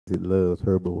that loves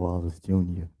Herbert Wallace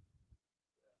Jr.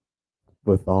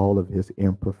 with all of his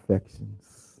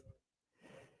imperfections,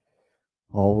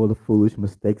 all the foolish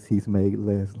mistakes he's made,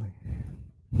 Leslie,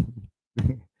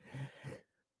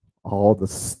 all the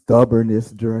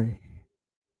stubbornness, Dre,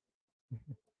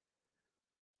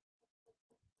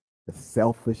 the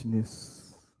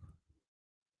selfishness,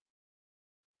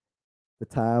 the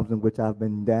times in which I've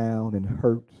been down and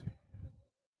hurt,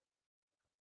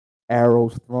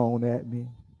 arrows thrown at me,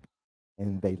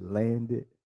 and they landed,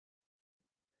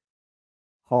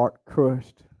 heart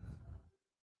crushed,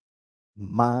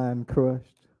 mind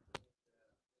crushed,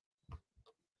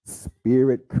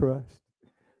 spirit crushed,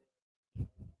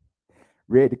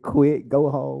 ready to quit, go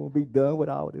home, be done with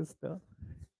all this stuff.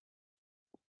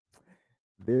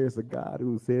 There's a God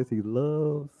who says he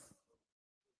loves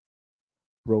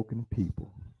broken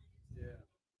people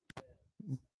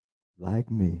like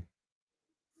me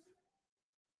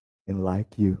and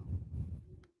like you.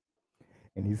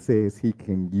 And he says he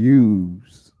can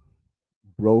use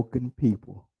broken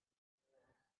people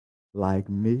like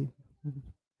me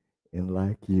and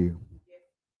like you.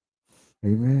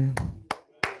 Amen.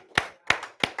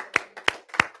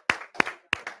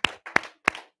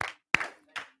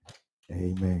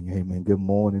 Amen. Amen. Good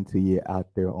morning to you out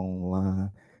there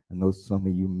online. I know some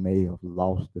of you may have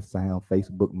lost the sound.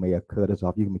 Facebook may have cut us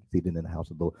off. You can see it in the house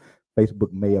of the Lord.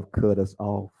 Facebook may have cut us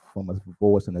off from a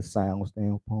voice and a sound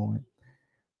standpoint.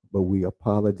 But we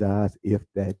apologize if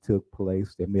that took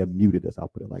place. They may have muted us. I'll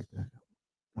put it like that.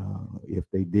 If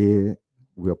they did,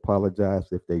 we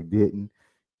apologize. If they didn't,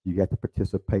 you got to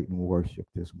participate in worship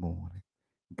this morning.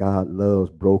 God loves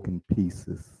broken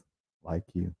pieces like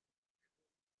you.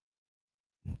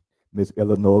 Miss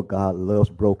Eleanor, God loves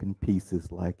broken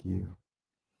pieces like you.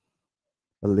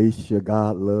 Alicia,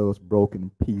 God loves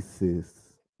broken pieces,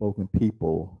 broken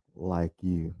people like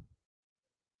you.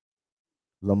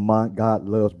 Lamont, God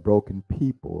loves broken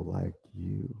people like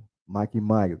you. Mikey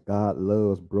Mike, God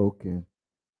loves broken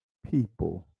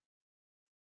people.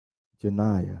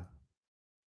 Janiyah,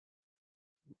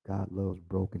 God loves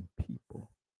broken people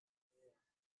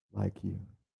like you.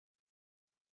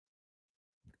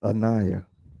 Anaya,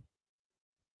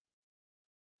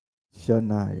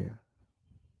 Shania,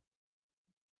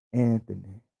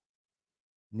 Anthony,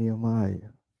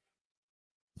 Nehemiah,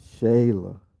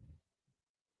 Shayla.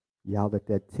 Y'all at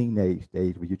that teenage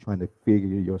stage where you're trying to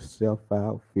figure yourself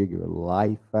out, figure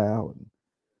life out.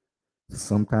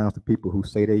 Sometimes the people who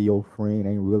say they're your friend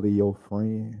ain't really your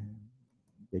friend.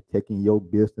 They're taking your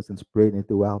business and spreading it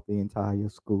throughout the entire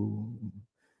school.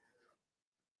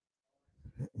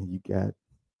 And you got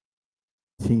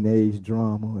teenage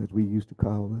drama, as we used to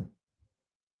call it.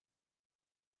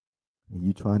 And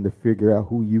you trying to figure out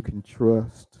who you can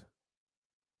trust.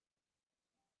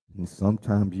 And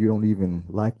sometimes you don't even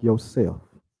like yourself.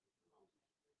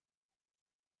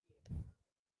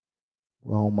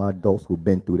 Well, all my adults who've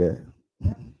been through that.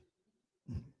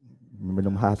 Remember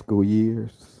them high school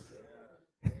years?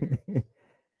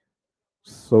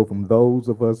 So from those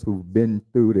of us who've been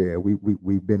through there,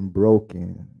 we've been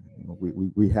broken.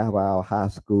 We have our high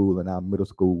school and our middle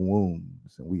school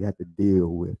wounds, and we have to deal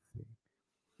with it.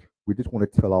 We just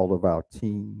want to tell all of our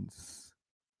teens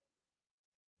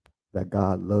that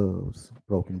God loves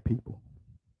broken people.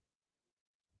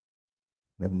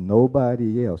 If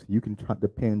nobody else, you can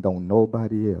depend on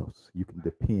nobody else. You can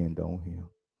depend on him.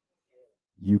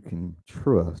 You can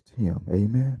trust him.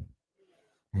 Amen.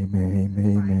 Amen. Amen.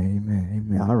 Amen. Amen.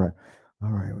 Amen. All right. All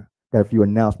right. Got a few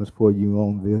announcements for you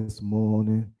on this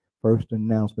morning. First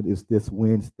announcement is this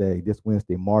Wednesday,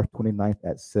 March 29th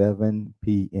at 7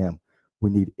 p.m. We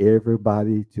need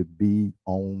everybody to be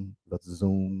on the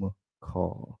Zoom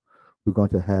call. We're going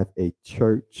to have a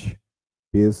church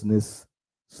business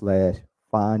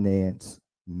 / finance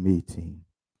meeting.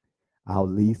 Our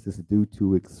lease is due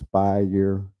to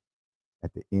expire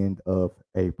at the end of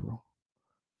April.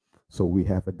 So we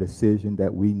have a decision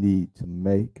that we need to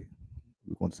make.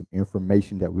 We want some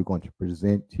information that we're going to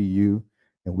present to you,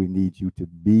 and we need you to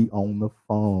be on the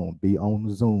phone, be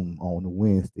on Zoom on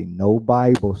Wednesday. No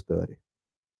Bible study.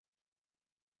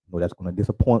 No, that's going to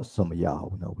disappoint some of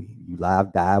y'all. You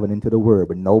live diving into the word,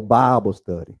 but no Bible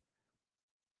study.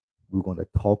 We're going to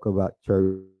talk about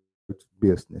church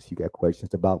business. You got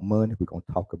questions about money? We're going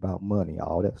to talk about money,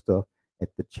 all that stuff at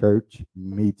the church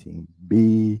meeting.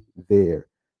 Be there.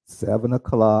 7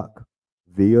 o'clock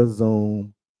via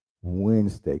Zoom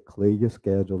Wednesday. Clear your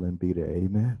schedule and be there.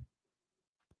 Amen.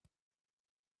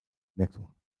 Next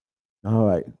one. All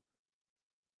right.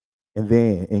 And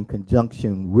then in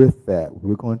conjunction with that,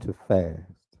 we're going to fast.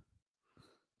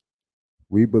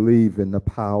 We believe in the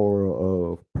power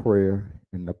of prayer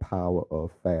and the power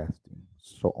of fasting.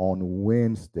 So on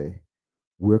Wednesday,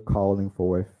 we're calling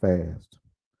for a fast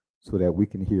so that we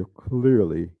can hear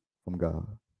clearly from God.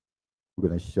 We're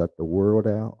going to shut the world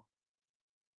out,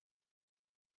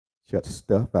 shut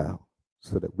stuff out,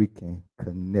 so that we can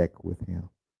connect with Him.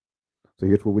 So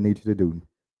here's what we need you to do.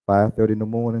 5:30 in the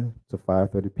morning to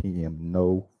 5:30 p.m.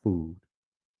 No food,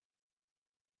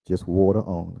 just water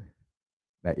only.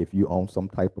 Now, if you own some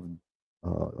type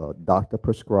of doctor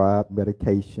prescribed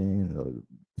medication or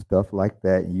stuff like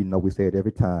that, and you know we say it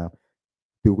every time,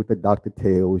 do what the doctor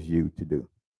tells you to do.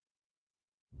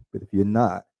 But if you're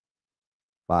not,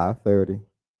 5:30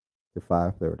 to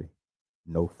 5:30,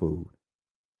 no food,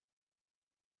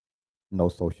 no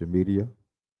social media.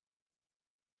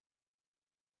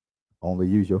 Only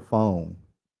use your phone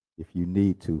if you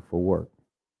need to for work.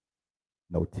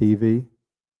 No TV,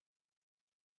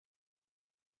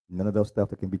 none of those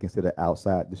stuff that can be considered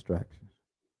outside distractions.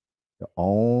 The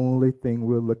only thing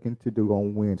we're looking to do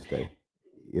on Wednesday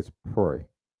is pray.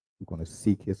 We're going to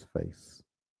seek His face.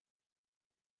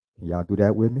 Can y'all do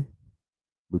that with me?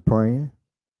 We're praying.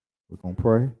 We're going to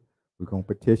pray. We're going to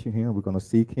petition Him. We're going to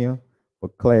seek Him for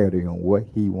clarity on what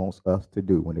He wants us to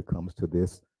do when it comes to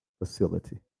this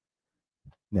facility.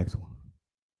 Next one.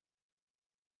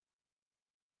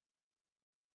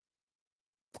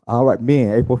 All right,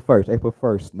 men, April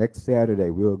 1st, next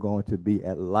Saturday, we're going to be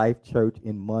at Life Church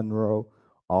in Monroe.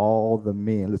 All the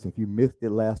men, listen, if you missed it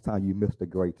last time, you missed a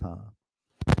great time.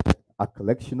 A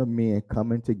collection of men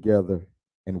coming together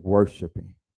and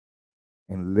worshiping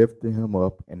and lifting Him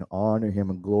up and honoring Him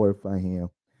and glorifying Him.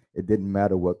 It didn't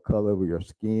matter what color of your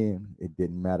skin. It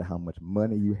didn't matter how much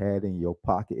money you had in your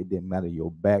pocket. It didn't matter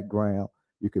your background.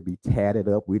 You could be tatted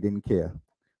up. We didn't care.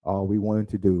 All we wanted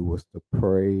to do was to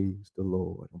praise the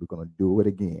Lord. And we're going to do it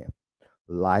again.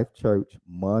 Life Church,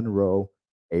 Monroe,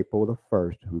 April the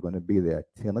 1st. We're going to be there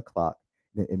at 10 o'clock.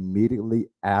 Then immediately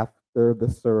after the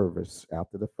service,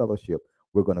 after the fellowship,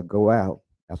 we're going to go out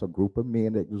as a group of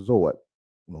men at Resort.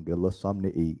 We're going to get a little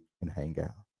something to eat and hang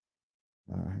out.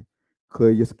 All right. Clear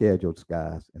your schedules,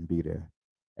 guys, and be there.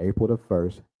 April the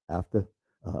 1st, after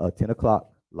 10 o'clock,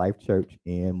 Life Church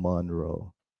in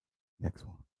Monroe. Next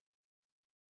one.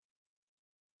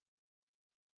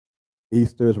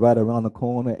 Easter is right around the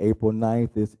corner. April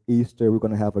 9th is Easter. We're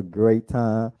going to have a great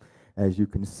time. As you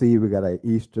can see, we got an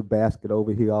Easter basket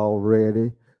over here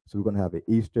already. So we're going to have an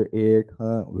Easter egg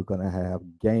hunt. We're going to have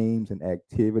games and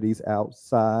activities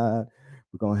outside.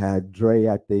 We're going to have Dre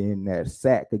out there in that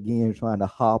sack again trying to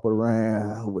hop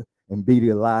around and beat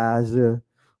Elijah.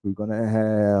 We're going to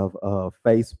have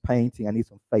face painting. I need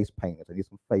some face painters.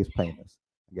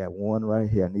 I got one right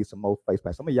here. I need some more face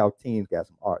painters. Some of y'all teens got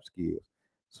some art skills.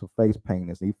 So face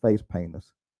painters, need face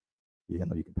painters. Yeah, I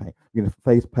know you can paint. You need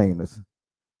face painters.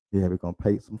 Yeah, we're gonna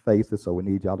paint some faces, so we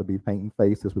need y'all to be painting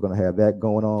faces. We're gonna have that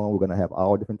going on. We're gonna have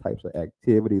all different types of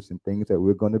activities and things that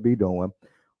we're gonna be doing.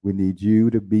 We need you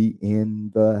to be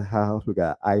in the house. We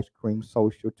got ice cream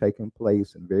social taking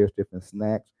place and various different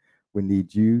snacks. We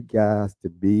need you guys to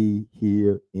be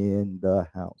here in the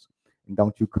house. And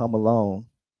don't you come along,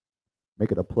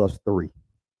 make it a +3.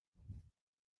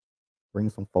 Bring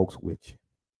some folks with you.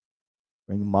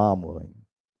 Bring Mama and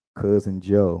Cousin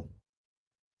Joe,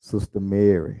 Sister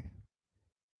Mary,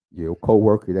 your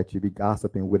co-worker that you be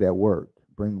gossiping with at work.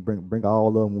 Bring all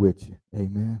of them with you.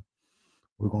 Amen.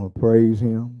 We're going to praise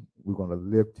Him. We're going to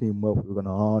lift Him up. We're going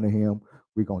to honor Him.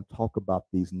 We're going to talk about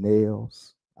these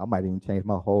nails. I might even change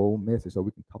my whole message so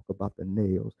we can talk about the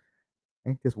nails.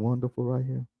 Ain't this wonderful right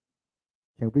here?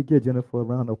 Can we give Jennifer a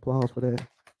round of applause for that?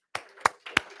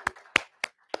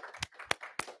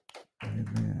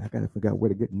 Amen. I got to figure out where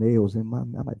to get nails in my.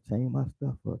 I might change my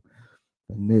stuff up.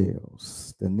 The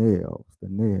nails.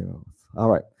 All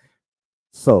right.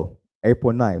 So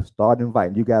April 9th, start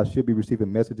inviting. You guys should be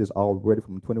receiving messages already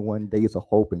from 21 Days of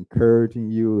Hope, encouraging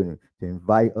you and to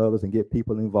invite others and get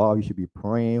people involved. You should be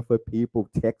praying for people,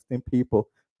 texting people.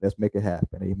 Let's make it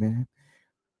happen. Amen.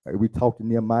 We talked to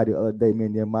Nehemiah the other day. Me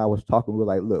and Nehemiah was talking. We were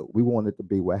like, look, we want it to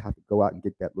be where I have to go out and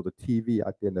get that little TV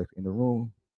out there in the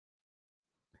room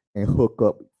and hook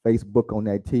up Facebook on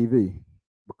that TV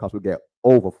because we got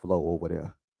overflow over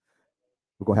there.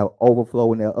 We're gonna have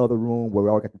overflow in that other room where we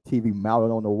already got the TV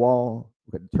mounted on the wall.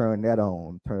 We can turn that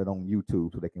on, turn it on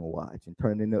YouTube so they can watch, and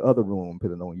turn it in the other room,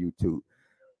 put it on YouTube.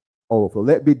 Overflow.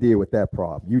 Let me deal with that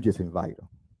problem. You just invite them.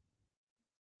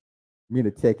 Me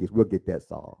and the techies, we'll get that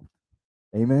solved.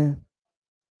 Amen.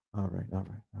 All right.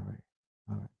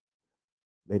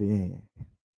 Lady Ann.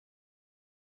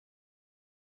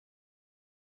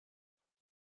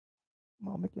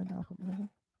 Mom, make your announcement.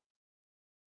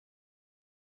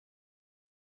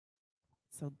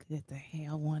 So good to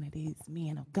have one of these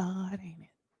men of God, ain't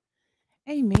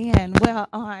it? Amen. Well,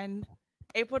 on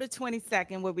April the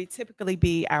 22nd, where we typically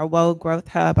be our World Growth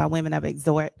Hub, our Women of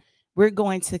Exhort, we're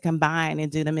going to combine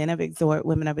and do the Men of Exhort,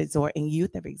 Women of Exhort, and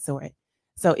Youth of Exhort.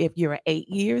 So if you're 8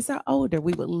 years or older,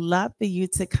 we would love for you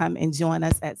to come and join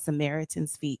us at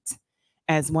Samaritan's Feet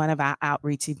as one of our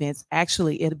outreach events.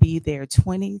 Actually, it'll be their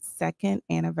 22nd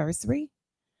anniversary.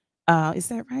 Is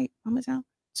that right, Mama John?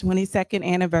 22nd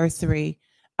anniversary.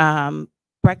 Um,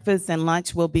 Breakfast and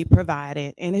lunch will be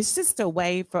provided. And it's just a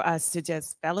way for us to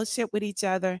just fellowship with each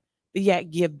other, but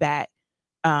yet give back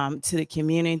to the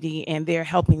community. And they're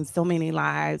helping so many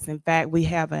lives. In fact, we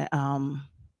have an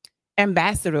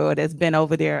ambassador that's been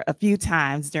over there a few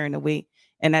times during the week,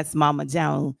 and that's Mama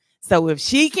Joan. So if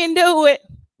she can do it,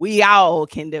 we all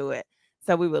can do it.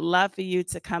 So we would love for you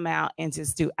to come out and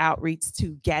just do outreach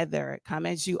together. Come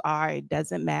as you are, it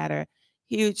doesn't matter.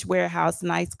 Huge warehouse,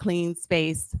 nice clean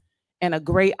space, and a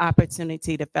great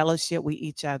opportunity to fellowship with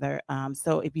each other.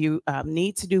 So if you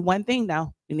need to do one thing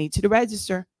though, we need you to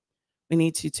register. We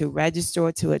need you to register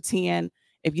to attend.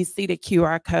 If you see the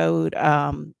QR code,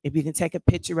 if you can take a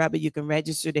picture of it, you can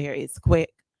register there. It's quick.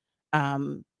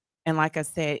 And like I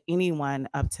said, anyone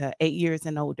up to 8 years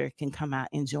and older can come out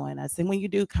and join us. And when you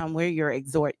do come, wear your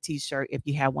Exhort t-shirt if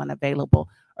you have one available,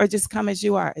 or just come as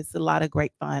you are. It's a lot of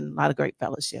great fun, a lot of great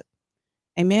fellowship.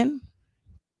 Amen.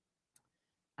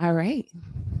 All right.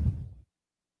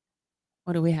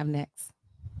 What do we have next?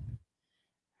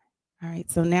 All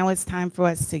right, so now it's time for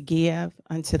us to give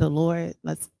unto the Lord.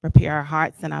 Let's prepare our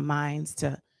hearts and our minds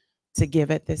to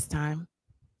give at this time.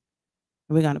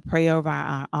 We're going to pray over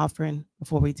our offering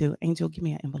before we do. Angel, give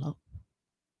me an envelope.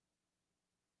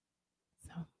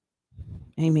 So,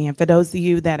 amen. For those of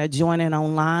you that are joining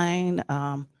online,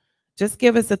 just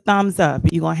give us a thumbs up.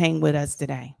 You're going to hang with us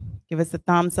today. Give us a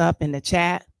thumbs up in the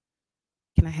chat.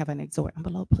 Can I have an exhort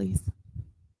envelope, please?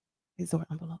 Exhort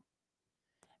envelope.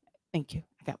 Thank you.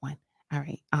 I got one. All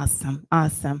right. Awesome.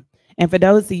 Awesome. And for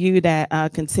those of you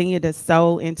that continue to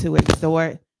sow into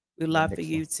Exhort, we'd love for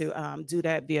you to do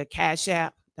that via Cash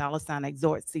App, $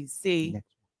 Exhort CC,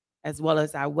 as well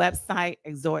as our website,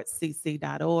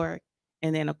 exhortcc.org.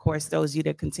 And then, of course, those of you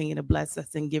that continue to bless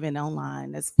us and giving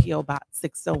online, that's P.O. Box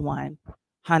 601,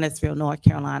 Huntersville, North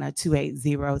Carolina,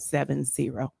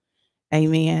 28070.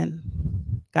 Amen.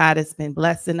 God has been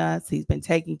blessing us. He's been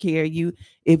taking care of you.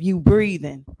 If you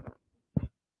breathing,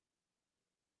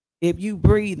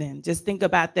 just think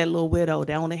about that little widow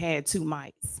that only had 2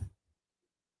 mites.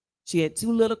 She had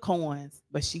 2 little coins,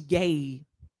 but she gave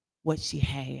what she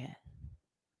had.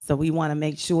 So we want to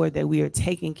make sure that we are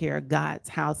taking care of God's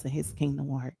house and his kingdom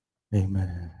work.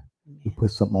 Amen. We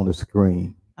put something on the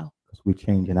screen because we're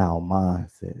changing our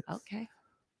mindsets. Okay.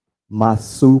 My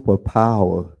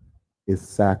superpower is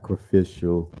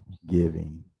sacrificial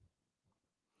giving.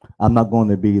 I'm not going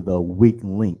to be the weak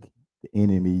link the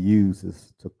enemy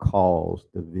uses to cause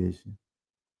division.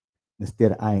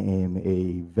 Instead, I am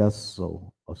a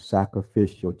vessel of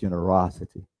sacrificial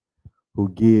generosity who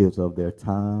gives of their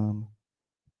time,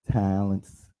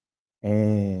 talents,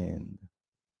 and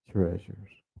treasures.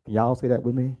 Can y'all say that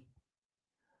with me?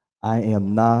 I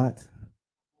am not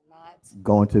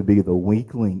going to be the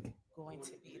weak link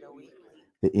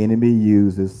the enemy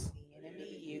uses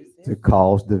to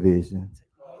cause division.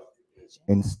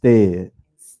 Instead,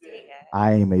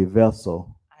 I am a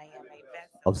vessel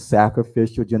of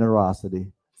sacrificial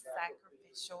generosity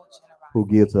who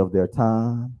gives of their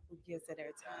time,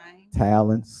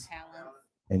 talents,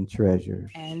 and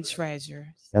treasures.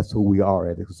 That's who we are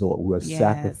at Exhort. We're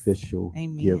sacrificial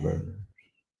givers.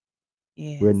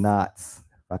 Yes. We're not,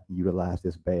 if I can utilize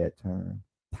this bad term,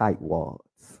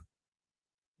 tightwads.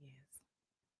 Yes.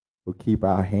 We'll keep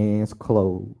our hands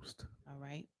closed. All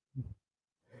right.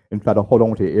 And try to hold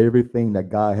on to everything that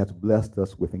God has blessed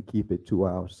us with and keep it to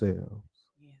ourselves.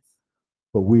 Yes.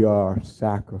 But we are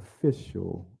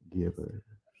sacrificial givers.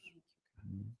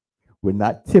 We're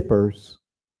not tippers.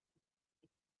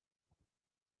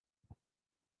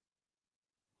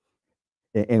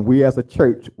 And we as a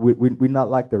church, we're not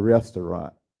like the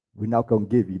restaurant. We're not going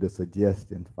to give you the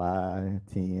suggestion 5,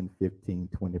 10, 15,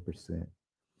 20%.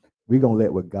 We're going to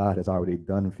let what God has already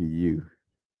done for you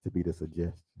to be the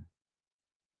suggestion.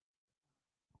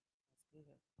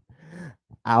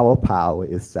 Our power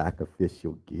is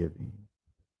sacrificial giving.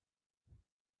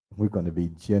 We're going to be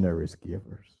generous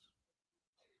givers.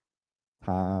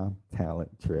 Time, talent,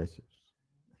 treasures.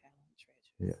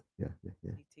 Yeah.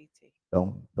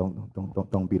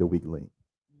 Don't be the weak link.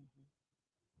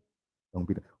 Don't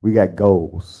be. We got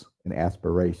goals and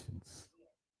aspirations.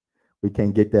 We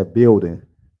can't get that building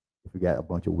if we got a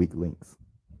bunch of weak links.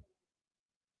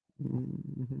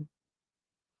 Mhm.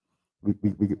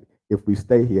 If we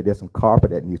stay here, there's some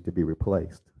carpet that needs to be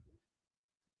replaced.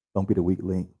 Don't be the weak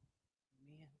link.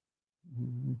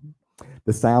 Mhm.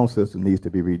 The sound system needs to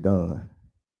be redone.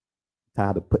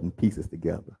 Tired of putting pieces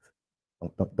together.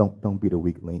 Don't be the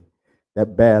weak link.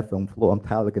 That bathroom floor, I'm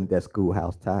tired of looking at that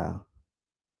schoolhouse tile.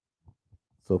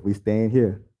 So if we stand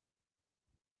here,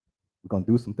 we're gonna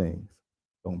do some things.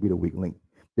 Don't be the weak link.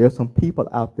 There's some people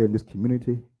out there in this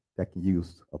community that can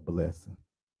use a blessing.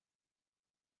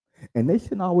 And they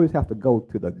shouldn't always have to go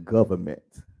to the government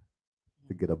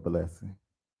to get a blessing.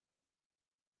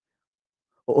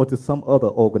 Or to some other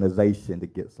organization to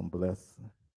get some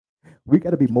blessing. We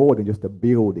got to be more than just a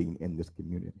building in this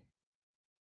community.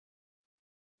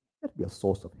 You got to be a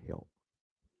source of help.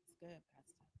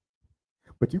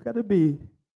 But you got to be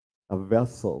a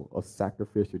vessel of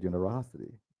sacrificial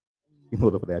generosity in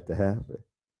order for that to happen.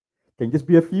 Can't just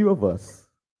be a few of us.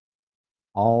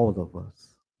 All of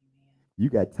us. You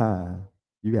got time,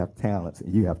 you have talents,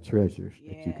 and you have treasures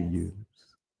that you can use.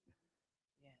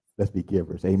 Let's be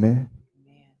givers. Amen.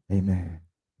 Amen.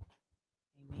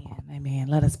 Amen. Amen.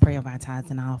 Let us pray over our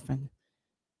tithes and offering.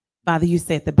 Father, you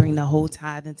said to bring the whole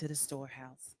tithe into the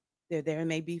storehouse. There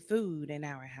may be food in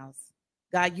our house.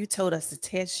 God, you told us to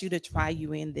test you, to try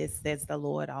you in this, says the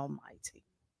Lord Almighty,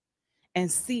 and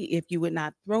see if you would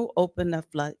not throw open the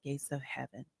floodgates of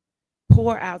heaven.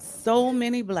 Pour out so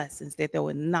many blessings that there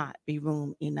would not be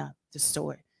room enough to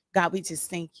store it. God, we just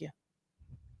thank you.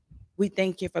 We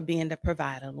thank you for being the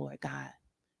provider, Lord God.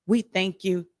 We thank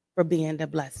you for being the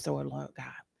blesser, Lord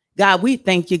God. God, we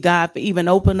thank you, God, for even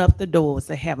opening up the doors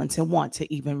of heaven to want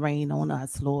to even rain on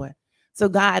us, Lord. So,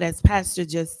 God, as Pastor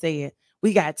just said,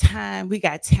 we got time, we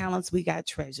got talents, we got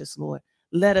treasures, Lord.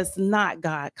 Let us not,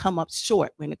 God, come up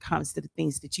short when it comes to the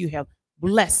things that you have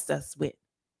blessed us with,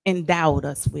 endowed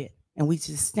us with. And we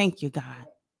just thank you, God.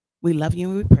 We love you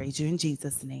and we praise you in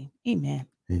Jesus' name. Amen.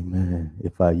 Amen.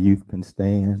 If our youth can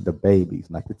stand, the babies,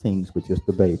 not the teens, but just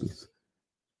the babies.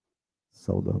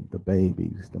 So the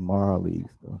babies, the Marleys,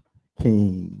 the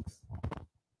Kings.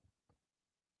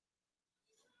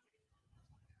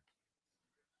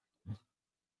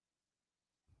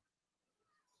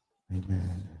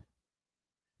 Amen.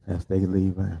 As they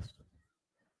leave us,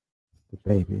 the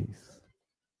babies.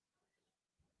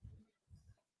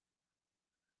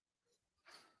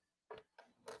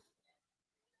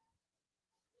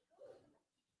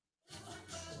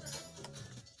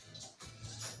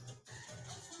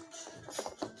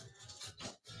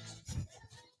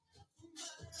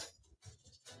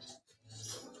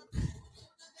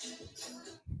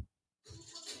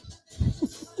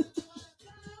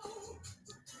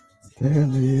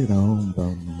 Tell it on the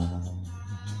mountain.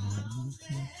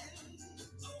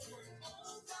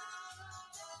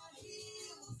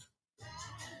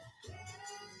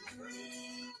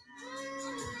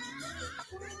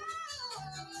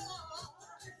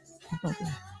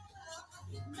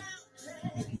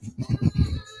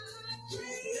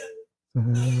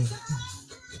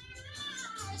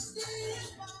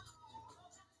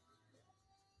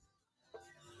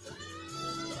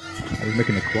 Are we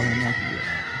making a choir now?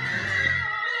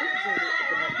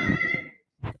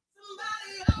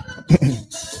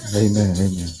 Amen,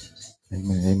 amen,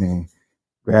 amen, amen.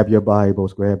 Grab your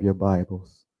Bibles, grab your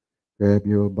Bibles, grab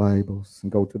your Bibles,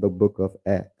 and go to the book of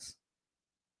Acts,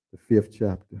 the 5th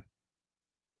chapter.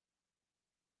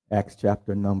 Acts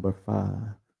chapter number 5.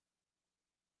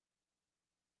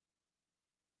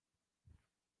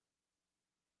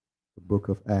 The book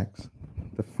of Acts,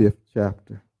 the 5th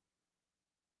chapter.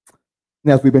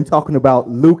 Now, as we've been talking about,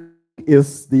 Luke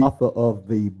is the author of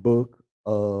the book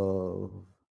of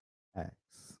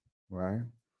Acts, right?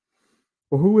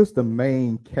 Well, who is the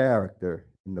main character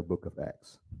in the book of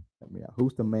Acts? Let me out.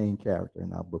 Who's the main character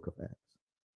in our book of Acts?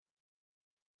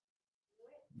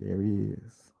 There he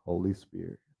is, Holy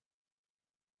Spirit.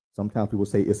 Sometimes people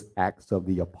say it's Acts of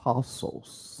the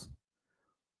Apostles.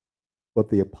 But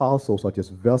the apostles are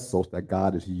just vessels that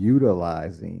God is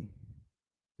utilizing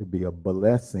to be a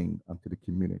blessing unto the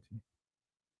community.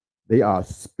 They are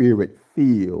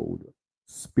spirit-filled,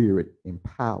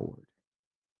 spirit-empowered.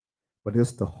 But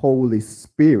it's the Holy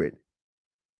Spirit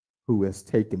who has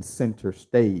taken center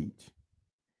stage.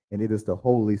 And it is the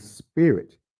Holy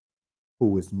Spirit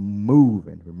who is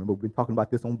moving. Remember, we've been talking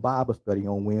about this on Bible study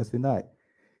on Wednesday night.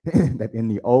 That in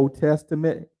the Old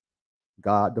Testament,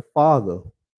 God the Father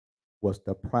was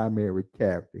the primary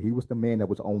character. He was the man that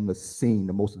was on the scene,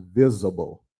 the most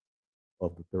visible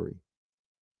of the three.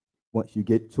 Once you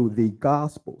get to the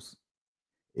Gospels,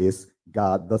 it's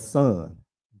God the Son.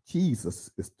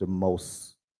 Jesus is the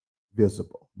most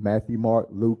visible. Matthew, Mark,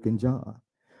 Luke, and John.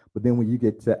 But then when you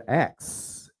get to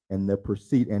Acts and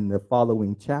the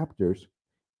following chapters,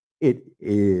 it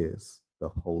is the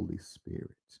Holy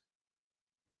Spirit.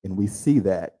 And we see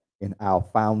that in our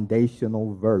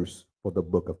foundational verse for the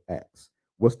book of Acts.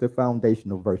 What's the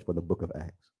foundational verse for the book of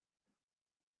Acts?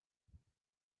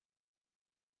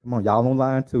 Come on, y'all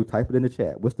online too. Type it in the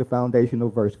chat. What's the foundational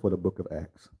verse for the book of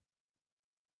Acts?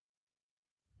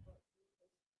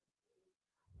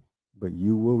 But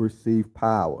you will receive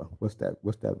power. What's that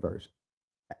verse?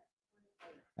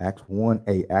 Acts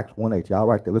 1:8. Acts 1:8. Y'all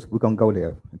right there. We're gonna go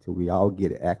there until we all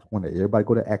get it. Acts 1:8. Everybody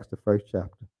go to Acts, the first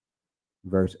chapter,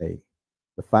 verse 8.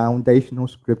 The foundational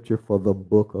scripture for the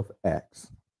book of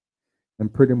Acts.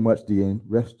 And pretty much the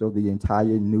rest of the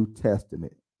entire New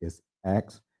Testament is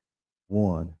Acts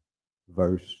 1,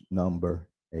 verse number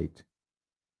 8.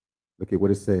 Look at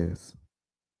what it says.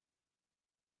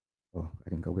 Oh, I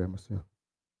didn't go there myself.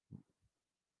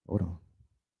 Hold on.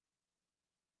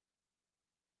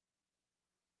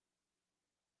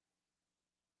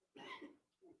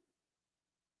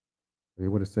 Look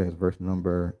at what it says, verse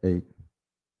number 8.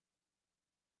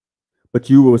 But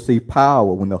you will receive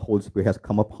power when the Holy Spirit has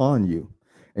come upon you,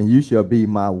 and you shall be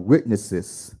my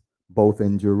witnesses both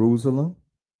in Jerusalem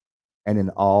and in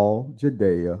all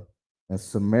Judea and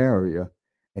Samaria,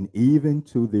 and even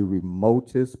to the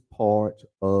remotest part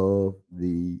of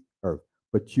the earth.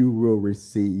 But you will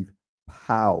receive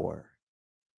power.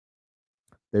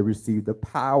 They receive the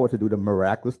power to do the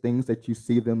miraculous things that you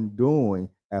see them doing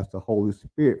as the Holy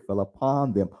Spirit fell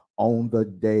upon them on the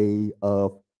day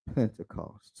of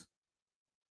Pentecost.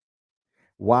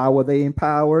 Why were they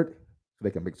empowered? So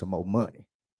they can make some more money.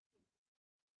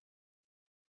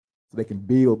 So they can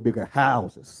build bigger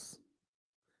houses.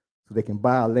 So they can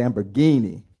buy a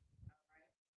Lamborghini.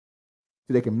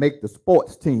 So they can make the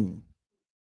sports team.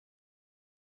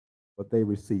 But they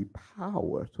receive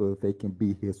power so that they can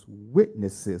be his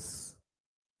witnesses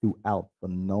throughout the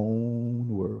known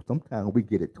world. Sometimes we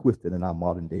get it twisted in our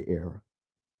modern day era.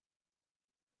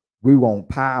 We want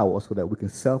power so that we can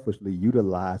selfishly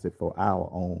utilize it for our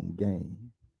own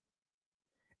gain.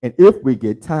 And if we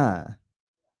get time,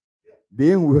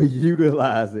 then we'll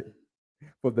utilize it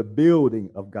for the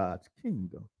building of God's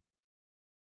kingdom.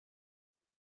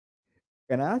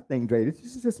 And I think, Dre,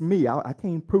 this is just me. I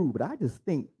can't prove, but I just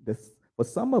think this, for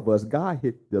some of us, God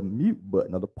hit the mute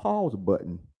button or the pause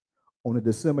button on the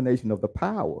dissemination of the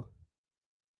power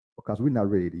because we're not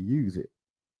ready to use it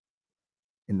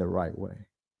in the right way.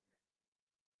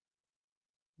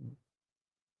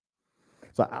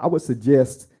 So I would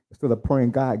suggest, instead of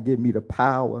praying, God, give me the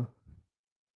power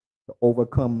to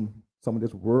overcome some of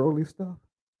this worldly stuff,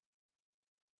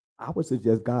 I would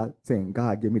suggest God saying,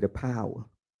 God, give me the power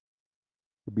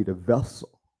to be the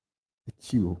vessel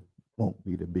that you want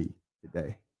me to be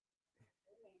today.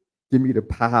 Give me the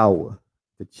power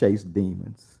to chase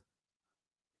demons.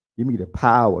 Give me the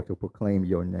power to proclaim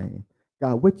your name.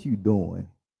 God, what you doing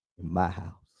in my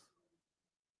house,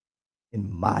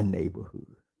 in my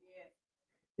neighborhood,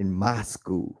 in my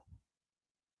school?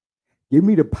 Give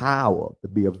me the power to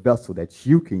be a vessel that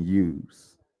you can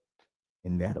use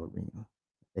in that arena.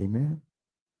 Amen.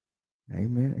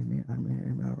 Amen. Amen. Amen.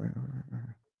 Amen. All right. All right. All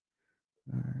right.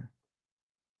 All right.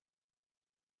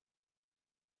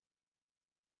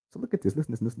 So look at this.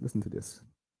 Listen to this.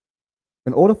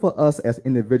 In order for us as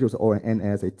individuals and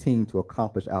as a team to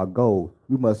accomplish our goal,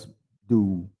 we must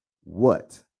do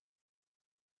what?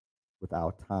 With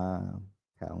our time,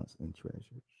 talents, and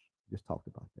treasures. Just talked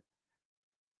about that.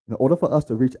 In order for us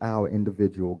to reach our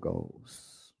individual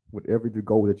goals, whatever the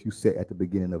goal that you set at the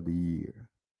beginning of the year,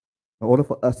 in order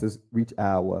for us to reach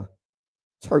our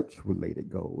church-related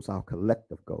goals, our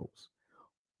collective goals,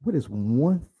 what is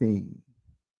one thing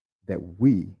that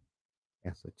we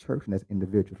as a church and as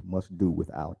individuals must do with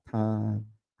our time,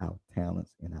 our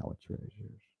talents, and our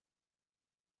treasures?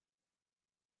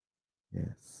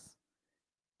 Yes.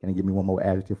 Can you give me one more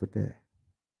adjective with that?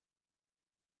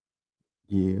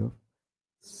 Give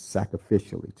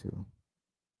sacrificially to.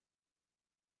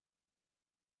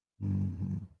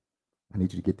 I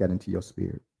need you to get that into your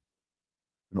spirit.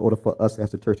 In order for us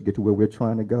as a church to get to where we're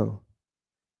trying to go,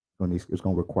 it's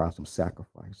going to require some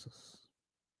sacrifices.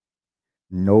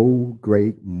 No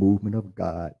great movement of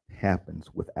God happens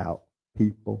without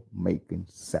people making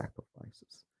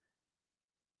sacrifices.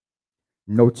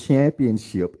 No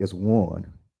championship is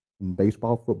won in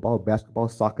baseball, football, basketball,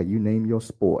 soccer, you name your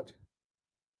sport,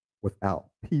 without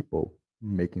people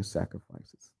making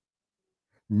sacrifices.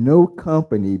 No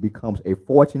company becomes a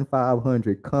Fortune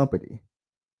 500 company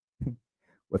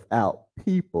without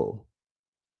people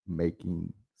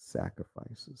making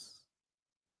sacrifices.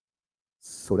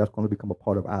 So that's going to become a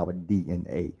part of our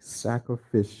DNA,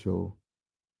 sacrificial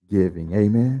giving.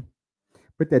 Amen.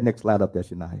 Put that next slide up there,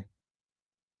 Shania.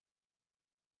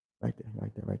 Right there,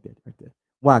 right there, right there, right there.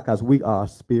 Why? Because we are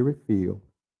spirit-filled,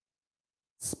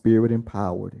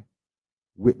 spirit-empowered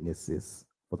witnesses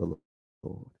for the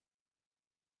Lord.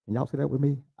 Can y'all say that with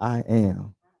me? I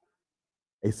am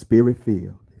a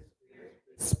spirit-filled,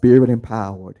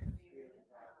 spirit-empowered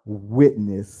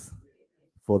witness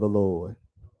for the Lord.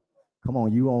 Come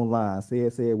on, you online. Say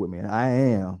it with me. I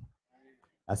am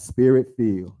a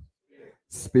spirit-filled,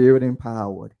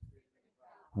 spirit-empowered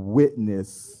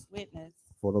witness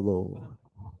for the Lord.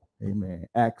 Amen.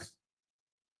 Acts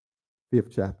 5th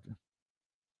chapter.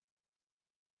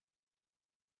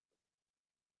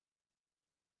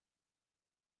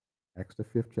 Acts the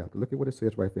 5th chapter. Look at what it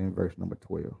says right there in verse number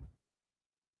 12.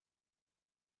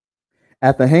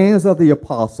 At the hands of the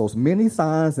apostles, many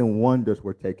signs and wonders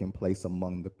were taking place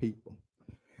among the people,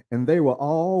 and they were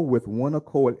all with one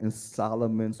accord in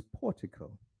Solomon's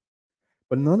portico.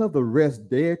 But none of the rest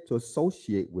dared to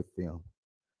associate with them.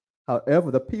 However,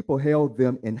 the people held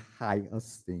them in high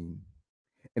esteem.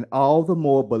 And all the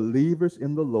more believers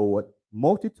in the Lord,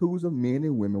 multitudes of men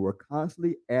and women were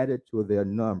constantly added to their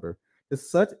number, to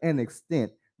such an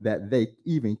extent that they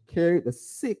even carried the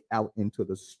sick out into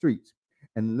the streets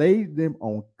and laid them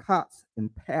on cots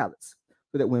and pallets,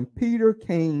 so that when Peter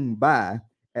came by,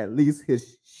 at least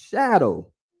his shadow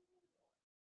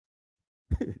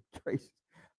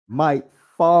might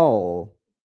fall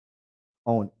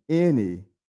on any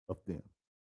of them.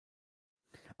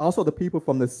 Also, the people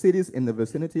from the cities in the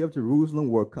vicinity of Jerusalem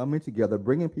were coming together,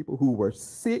 bringing people who were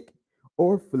sick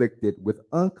or afflicted with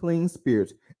unclean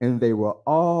spirits, and they were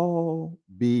all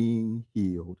being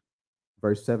healed.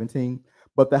 Verse 17.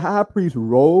 But the high priest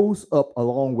rose up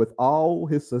along with all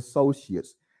his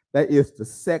associates, that is the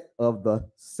sect of the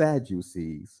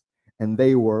Sadducees, and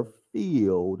they were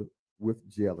filled with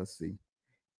jealousy.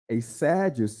 A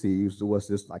Sadducees was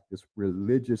this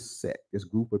religious sect, this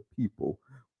group of people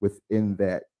within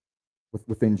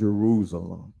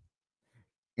Jerusalem.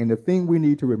 And the thing we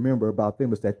need to remember about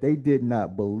them is that they did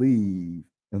not believe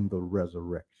in the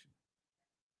resurrection.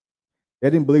 They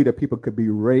didn't believe that people could be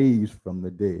raised from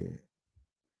the dead.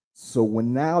 So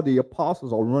when now the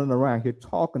apostles are running around here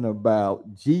talking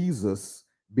about Jesus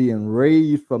being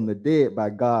raised from the dead by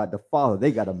God the Father,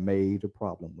 they got a major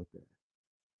problem with that.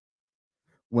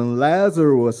 When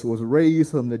Lazarus was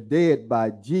raised from the dead by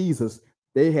Jesus,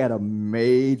 they had a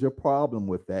major problem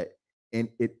with that, and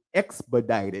it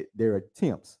expedited their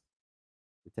attempts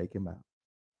to take him out.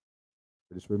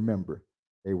 But just remember,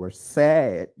 they were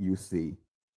sad, you see,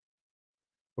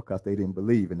 because they didn't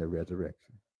believe in the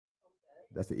resurrection.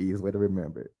 That's the easiest way to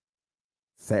remember it.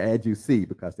 Sad, you see,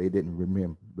 because they didn't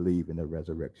believe in the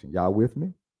resurrection. Y'all with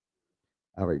me?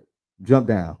 All right, jump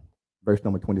down, verse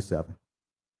number 27.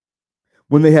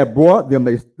 When they had brought them,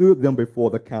 they stood them before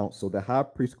the council. The high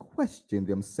priest questioned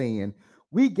them, saying,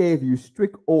 "We gave you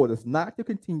strict orders not to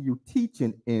continue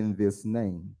teaching in this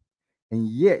name, and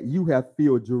yet you have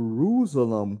filled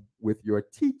Jerusalem with your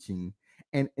teaching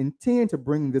and intend to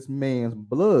bring this man's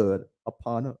blood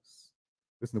upon us."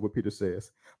 Listen to what Peter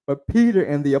says. But Peter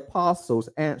and the apostles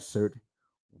answered,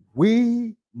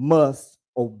 "We must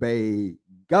obey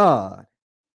God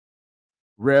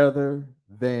rather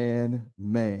than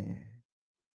man."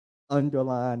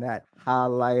 Underline that,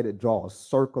 highlight it, draw a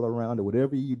circle around it,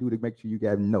 whatever you do to make sure you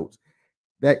have notes.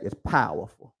 That is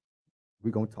powerful.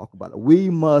 We're going to talk about it. We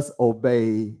must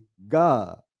obey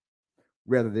God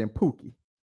rather than Pookie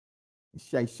and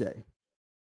Shay Shay.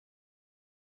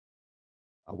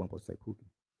 I wasn't supposed to say Pookie.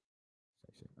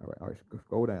 Shay Shay. All right.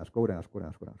 Scroll down.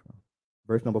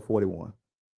 Verse number 41.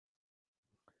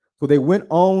 So they went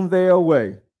on their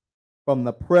way from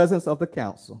the presence of the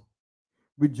council,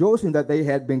 rejoicing that they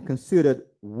had been considered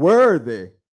worthy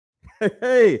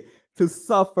to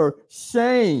suffer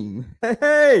shame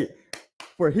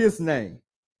for his name.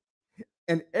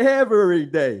 And every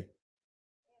day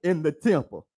in the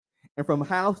temple and from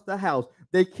house to house,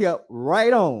 they kept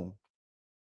right on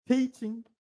teaching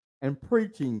and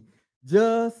preaching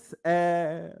just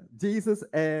as Jesus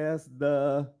as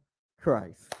the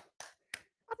Christ.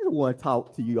 I just want to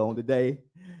talk to you on today.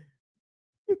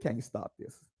 You can't stop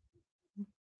this.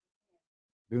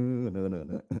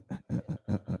 No.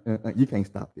 You can't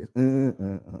stop this.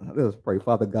 Let us pray.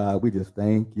 Father God, we just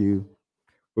thank you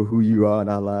for who you are in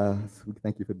our lives. We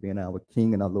thank you for being our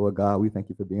King and our Lord God. We thank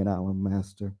you for being our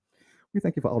Master. We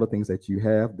thank you for all the things that you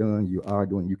have done, you are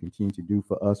doing, you continue to do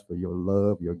for us, for your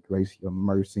love, your grace, your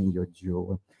mercy, and your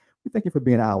joy. We thank you for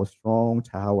being our strong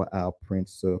tower, our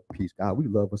Prince of Peace. God, we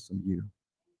love us some you.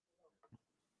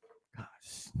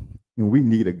 Gosh, and we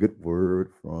need a good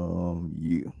word from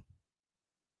you.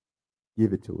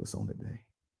 Give it to us on the day.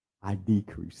 I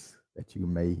decrease that you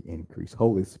may increase.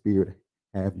 Holy Spirit,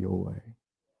 have your way.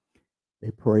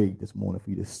 They prayed this morning for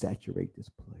you to saturate this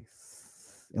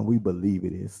place. And we believe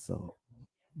it is so.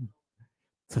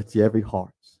 Touch every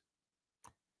heart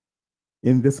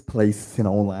in this place and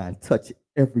online. Touch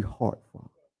every heart, Father.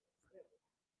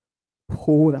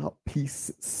 Pulled out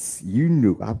pieces. You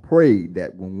knew. I prayed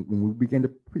that when we began to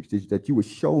preach this, that you would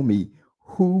show me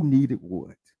who needed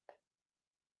what.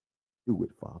 Do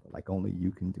it, Father, like only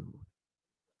you can do it.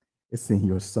 It's in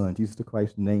your Son, Jesus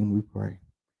Christ's name we pray.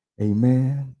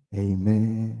 Amen,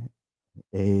 amen,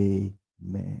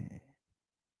 amen.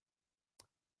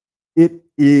 It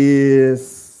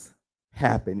is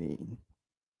happening.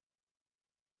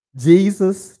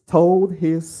 Jesus told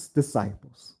his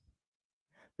disciples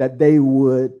that they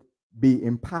would be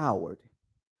empowered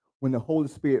when the Holy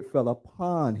Spirit fell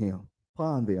upon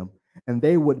them, and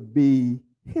they would be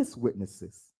his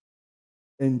witnesses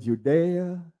in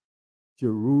Judea,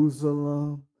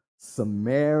 Jerusalem,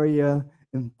 Samaria,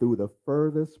 and through the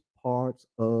furthest parts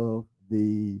of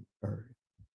the earth.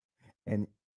 And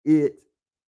it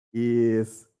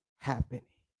is happening.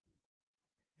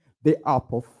 They are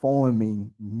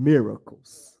performing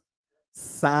miracles,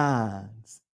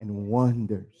 signs, and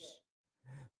wonders.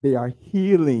 They are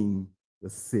healing the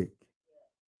sick.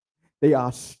 They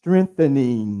are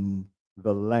strengthening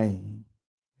the lame.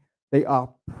 They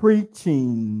are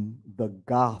preaching the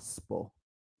gospel.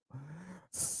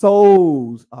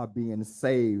 Souls are being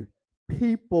saved.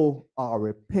 People are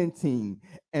repenting,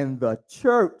 and the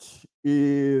church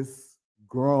is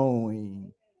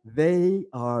growing. They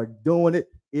are doing it.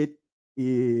 It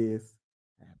is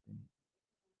happening.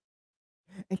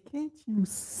 And can't you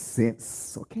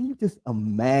sense, or can you just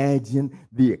imagine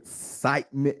the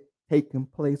excitement taking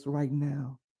place right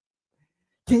now?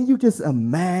 Can you just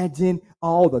imagine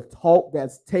all the talk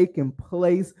that's taking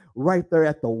place right there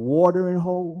at the watering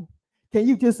hole? Can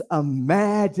you just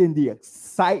imagine the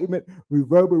excitement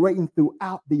reverberating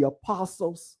throughout the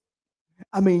apostles?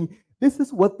 I mean, this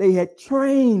is what they had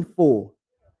trained for.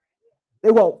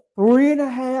 They walked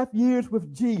 3.5 years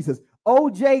with Jesus,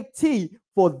 OJT,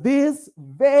 for this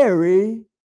very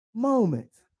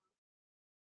moment.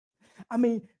 I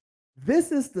mean,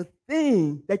 this is the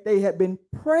thing that they had been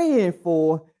praying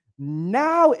for.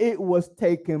 Now it was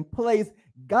taking place.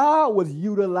 God was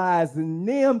utilizing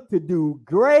them to do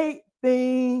great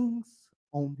things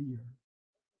on the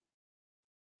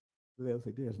earth.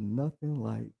 There's nothing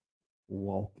like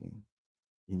walking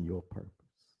in your purpose.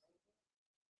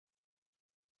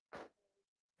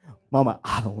 Mama,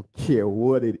 I don't care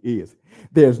what it is.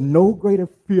 There's no greater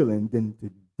feeling than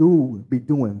to be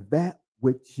doing that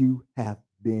which you have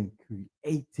been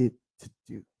created to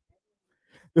do.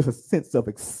 There's a sense of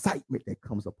excitement that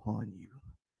comes upon you,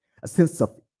 a sense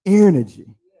of energy,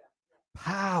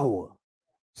 power,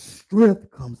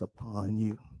 strength comes upon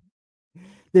you.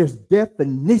 There's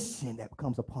definition that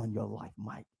comes upon your life,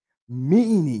 Mike.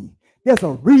 Meaning, there's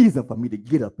a reason for me to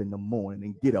get up in the morning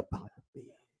and get up out of bed.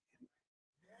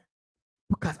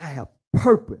 Because I have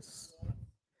purpose.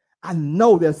 I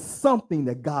know there's something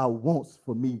that God wants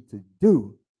for me to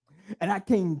do. And I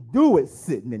can't do it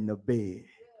sitting in the bed.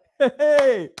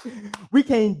 Hey, we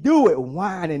can't do it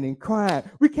whining and crying.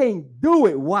 We can't do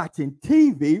it watching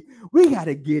TV. We got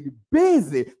to get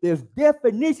busy. There's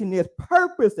definition, there's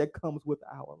purpose that comes with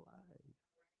our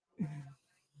life.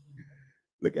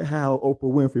 Look at how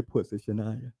Oprah Winfrey puts it,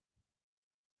 Shania.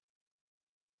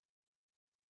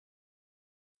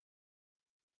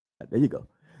 There you go.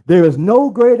 There is no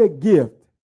greater gift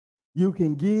you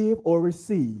can give or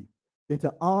receive than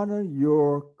to honor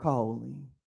your calling.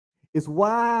 It's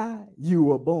why you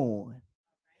were born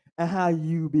and how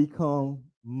you become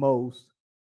most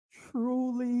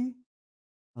truly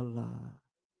alive.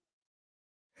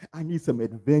 I need some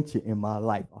adventure in my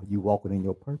life. Are you walking in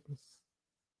your purpose?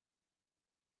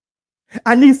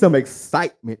 I need some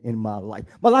excitement in my life.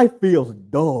 My life feels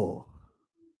dull,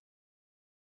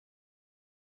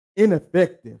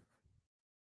 ineffective.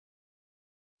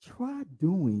 Try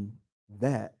doing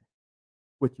that,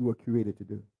 what you were created to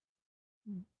do.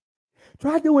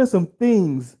 Try doing some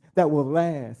things that will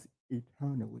last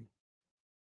eternally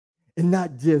and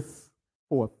not just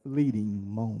for a fleeting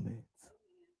moment.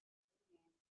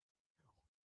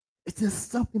 It's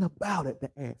just something about it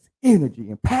that adds energy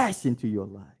and passion to your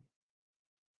life.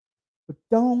 But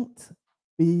don't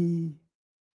be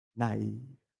naive.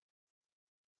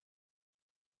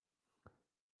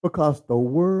 Because the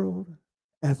world,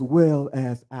 as well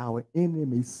as our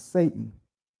enemy, Satan,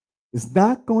 is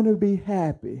not going to be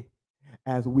happy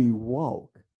as we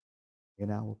walk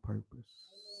in our purpose.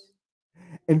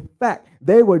 In fact,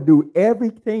 they will do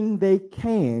everything they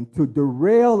can to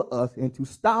derail us and to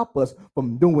stop us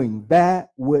from doing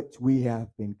that which we have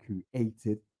been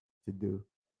created to do.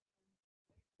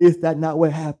 Is that not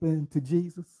what happened to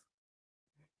Jesus?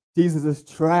 Jesus is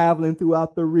traveling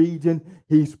throughout the region.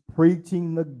 He's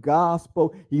preaching the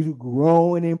gospel. He's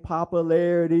growing in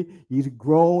popularity. He's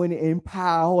growing in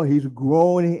power. He's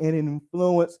growing in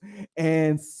influence.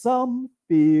 And some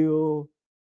feel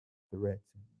threatened.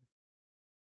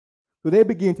 So they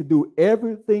begin to do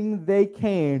everything they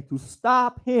can to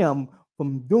stop him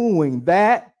from doing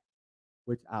that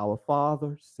which our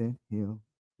Father sent him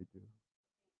to do.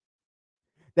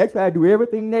 They try to do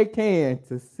everything they can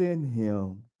to send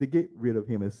him, to get rid of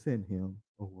him and send him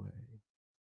away.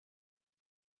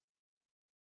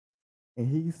 And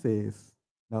he says,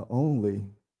 not only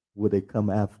will they come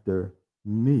after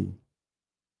me,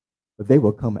 but they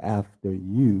will come after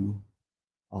you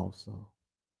also.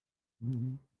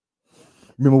 Mm-hmm.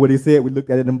 Remember what he said? We looked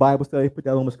at it in Bible study. Put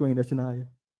that on the screen there, Shania.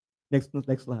 Next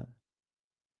slide.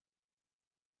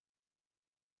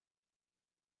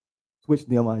 Switch,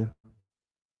 Nehemiah.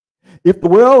 If the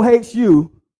world hates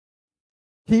you,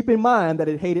 keep in mind that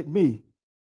it hated me.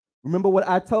 Remember what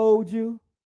I told you?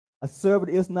 A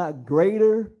servant is not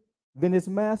greater than his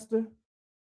master.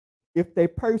 If they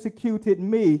persecuted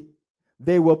me,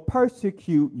 they will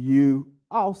persecute you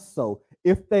also.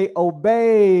 If they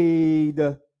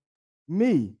obeyed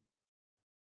me,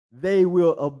 they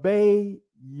will obey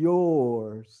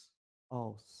yours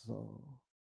also.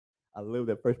 I love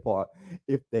that first part.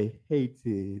 If they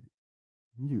hated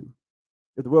you.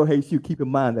 If the world hates you, keep in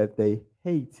mind that they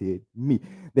hated me.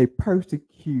 They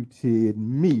persecuted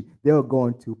me. They're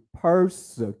going to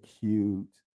persecute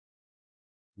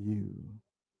you.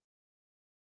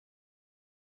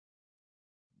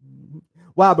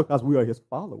 Why? Because we are his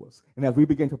followers. And as we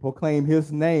begin to proclaim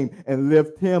his name and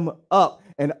lift him up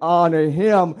and honor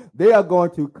him, they are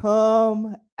going to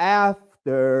come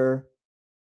after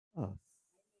us.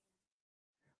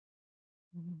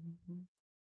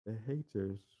 The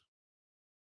haters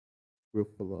will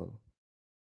flow.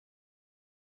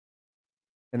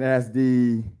 And as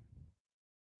the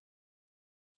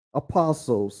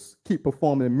apostles keep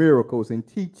performing miracles and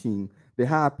teaching, the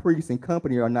high priest and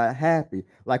company are not happy.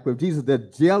 Like with Jesus, the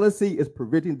jealousy is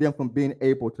preventing them from being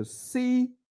able to see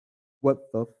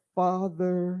what the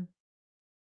Father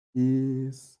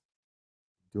is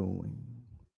doing.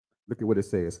 Look at what it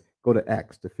says. Go to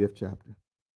Acts, the 5th chapter.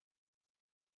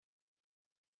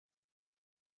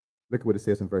 Look at what it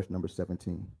says in verse number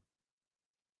 17.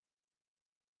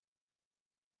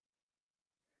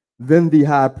 Then the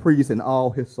high priest and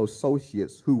all his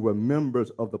associates, who were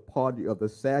members of the party of the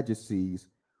Sadducees,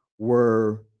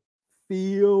 were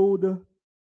filled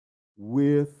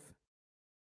with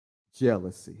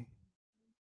jealousy.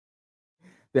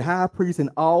 The high priest and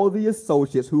all the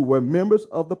associates who were members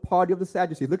of the party of the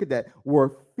Sadducees, look at that,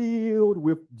 were filled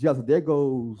with jealousy. There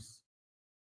goes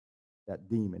that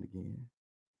demon again,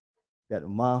 that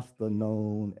monster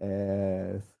known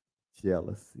as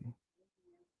jealousy.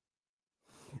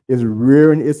 Is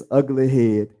rearing its ugly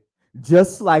head.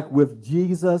 Just like with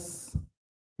Jesus,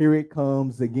 here it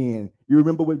comes again. You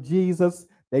remember with Jesus,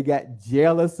 they got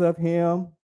jealous of him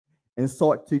and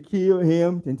sought to kill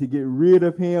him and to get rid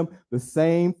of him. The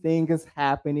same thing is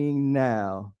happening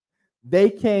now. They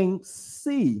can't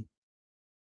see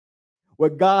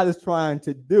what God is trying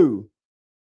to do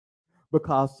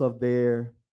because of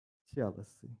their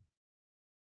jealousy.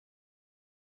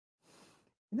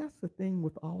 And that's the thing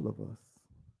with all of us.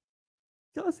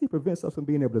 Jealousy prevents us from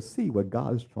being able to see what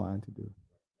God is trying to do.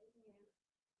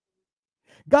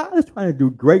 God is trying to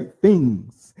do great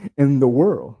things in the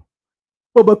world,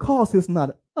 but because it's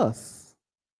not us,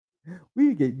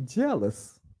 we get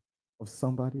jealous of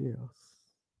somebody else.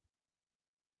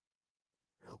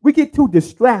 We get too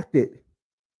distracted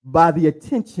by the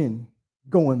attention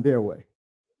going their way.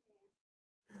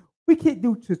 We get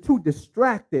too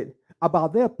distracted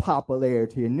about their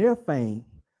popularity and their fame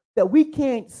that we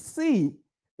can't see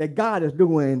that God is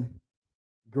doing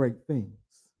great things.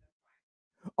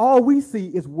 All we see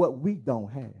is what we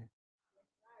don't have.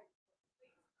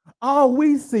 All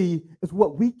we see is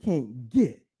what we can't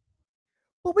get.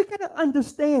 But we got to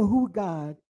understand who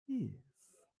God is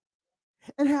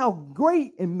and how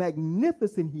great and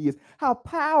magnificent he is, how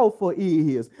powerful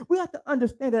he is. We have to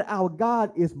understand that our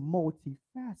God is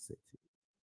multifaceted.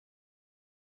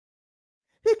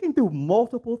 He can do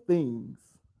multiple things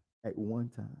at one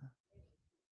time.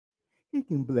 He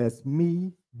can bless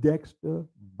me, Dexter,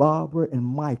 Barbara, and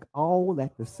Mike all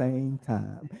at the same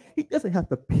time. He doesn't have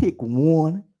to pick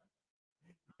one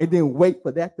and then wait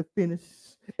for that to finish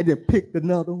and then pick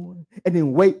another one and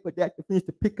then wait for that to finish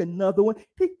to pick another one.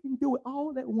 He can do it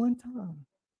all at one time.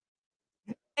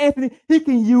 Anthony, he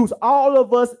can use all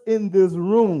of us in this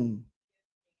room,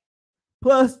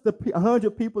 plus the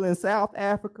 100 people in South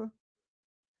Africa,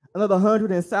 another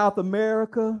 100 in South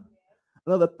America,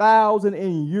 another 1,000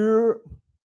 in Europe,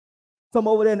 some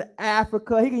over there in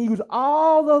Africa. He can use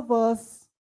all of us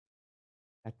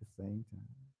at the same time.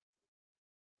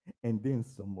 And then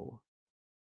some more.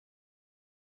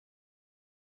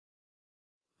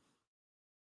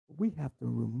 We have to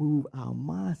remove our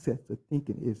mindsets of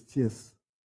thinking it's just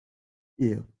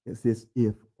if, it's this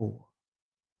if or.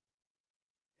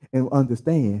 And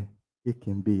understand it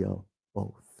can be a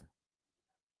both.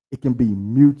 It can be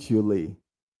mutually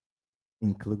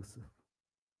inclusive.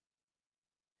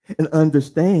 And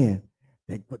understand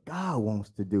that what God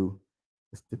wants to do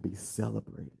is to be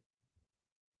celebrated.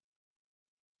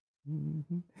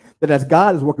 Mm-hmm. That as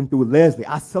God is working through Leslie,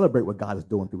 I celebrate what God is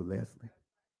doing through Leslie.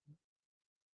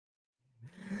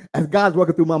 As God's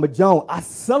working through Mama Joan, I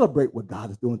celebrate what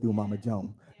God is doing through Mama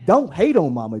Joan. Don't hate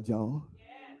on Mama Joan.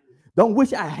 Don't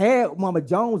wish I had Mama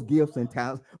Joan's gifts and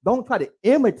talents. Don't try to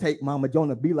imitate Mama Joan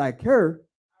to be like her.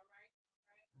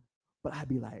 But I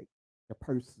be like the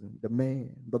person, the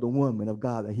man, the woman of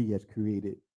God that He has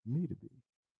created me to be.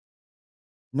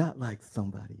 Not like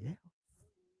somebody else.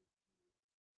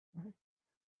 Right?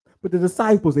 But the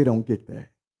disciples, they don't get that.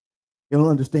 They don't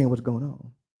understand what's going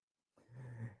on.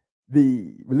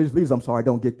 The religious leaders,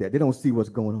 don't get that. They don't see what's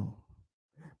going on.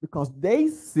 Because they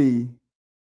see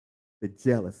the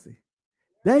jealousy.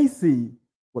 They see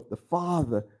what the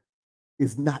Father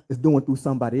is doing through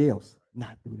somebody else,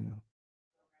 not through them.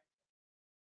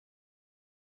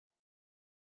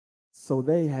 So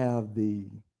they have the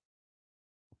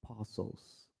apostles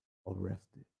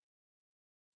arrested.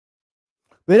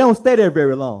 They don't stay there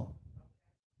very long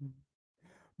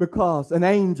because an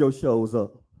angel shows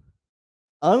up,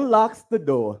 unlocks the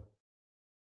door,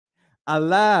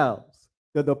 allows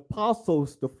the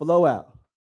apostles to flow out,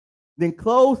 then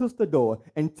closes the door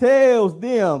and tells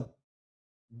them,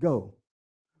 go,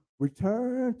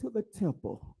 return to the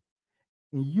temple,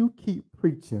 and you keep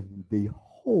preaching the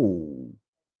whole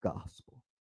gospel.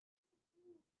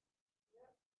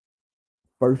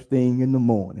 First thing in the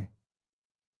morning,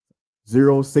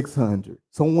 0600.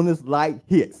 So when this light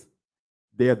hits,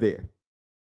 they're there.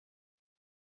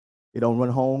 They don't run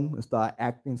home and start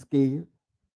acting scared.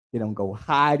 They don't go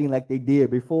hiding like they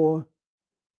did before,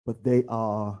 but they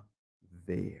are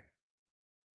there.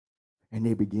 And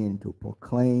they begin to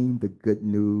proclaim the good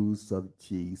news of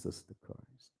Jesus the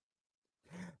Christ.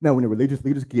 Now, when the religious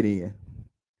leaders get in,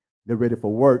 they're ready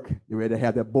for work. They're ready to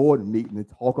have their board meeting and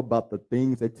talk about the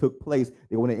things that took place.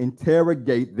 They want to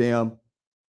interrogate them.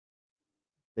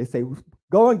 They say,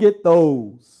 go and get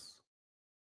those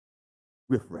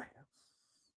riffraffs.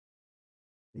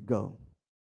 They go.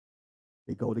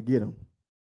 They go to get them.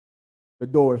 The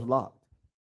door is locked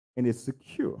and it's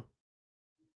secure.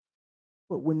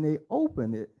 But when they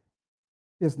open it,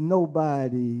 there's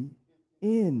nobody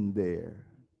in there.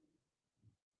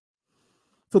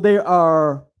 So they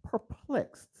are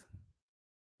perplexed.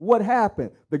 What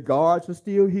happened? The guards are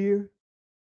still here.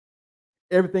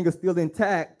 Everything is still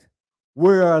intact.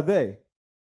 Where are they?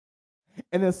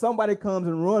 And then somebody comes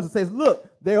and runs and says, look,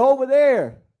 they're over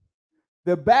there.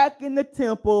 They're back in the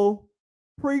temple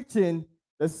preaching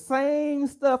the same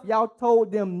stuff y'all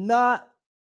told them not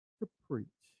to preach.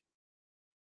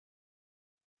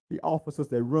 The officers,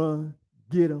 they run,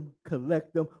 get them,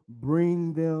 collect them,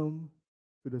 bring them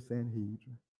to the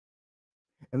Sanhedrin.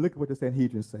 And look at what the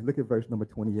Sanhedrin say. Look at verse number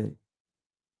 28.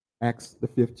 Acts, the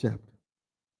 5th chapter.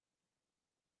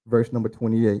 Verse number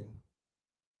 28.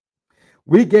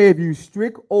 We gave you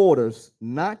strict orders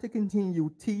not to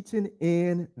continue teaching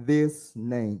in this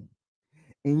name.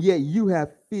 And yet you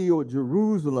have filled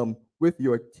Jerusalem with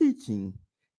your teaching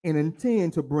and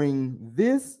intend to bring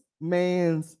this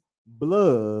man's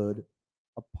blood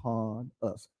upon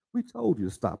us. We told you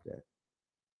to stop that.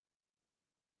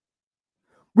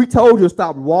 We told you to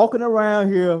stop walking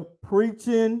around here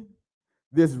preaching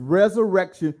this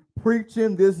resurrection,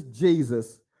 preaching this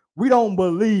Jesus. We don't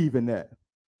believe in that.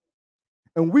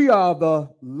 And we are the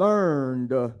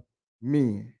learned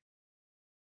men.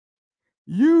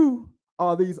 You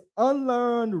are these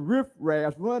unlearned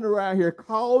riffraffs running around here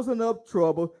causing up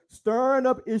trouble, stirring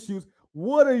up issues.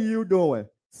 What are you doing?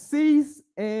 Cease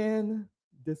and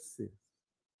desist.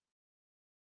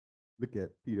 Look at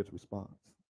Peter's response.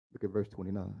 Look at verse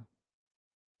 29.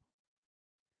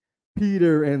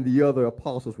 Peter and the other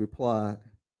apostles replied,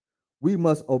 we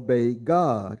must obey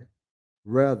God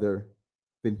rather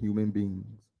than human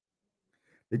beings.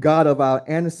 The God of our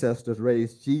ancestors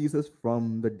raised Jesus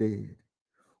from the dead,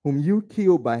 whom you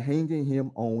killed by hanging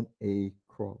him on a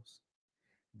cross.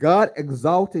 God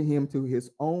exalted him to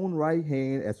his own right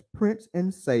hand as Prince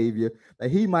and Savior, that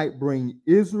he might bring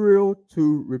Israel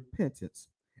to repentance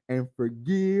and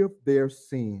forgive their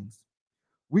sins.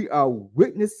 We are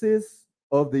witnesses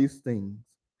of these things,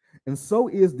 and so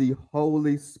is the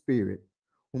Holy Spirit,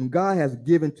 whom God has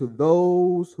given to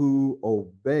those who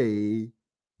obey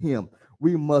him.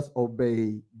 We must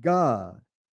obey God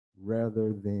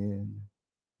rather than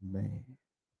man.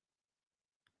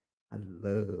 I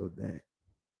love that.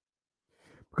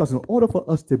 Because in order for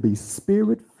us to be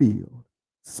spirit-filled,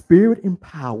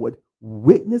 spirit-empowered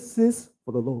witnesses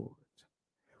for the Lord,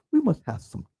 we must have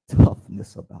some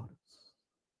toughness about us.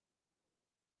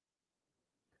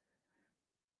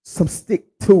 Some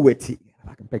stick-to-ity, if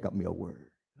I can pick up me a word.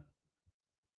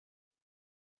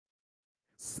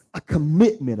 A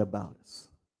commitment about us.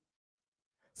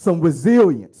 Some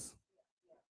resilience.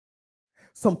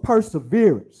 Some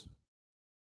perseverance.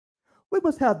 We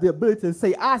must have the ability to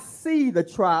say, I see the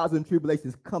trials and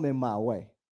tribulations coming my way.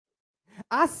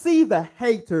 I see the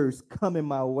haters coming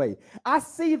my way. I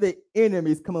see the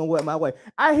enemies coming my way.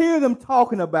 I hear them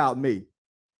talking about me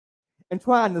and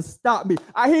trying to stop me.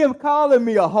 I hear them calling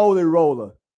me a holy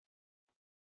roller.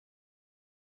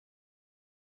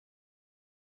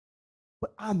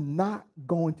 But I'm not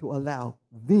going to allow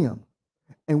them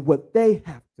and what they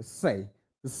have to say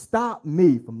to stop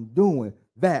me from doing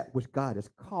that which God has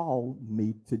called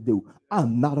me to do.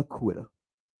 I'm not a quitter.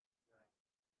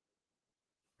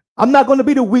 I'm not going to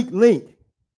be the weak link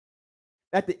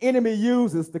that the enemy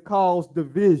uses to cause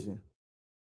division.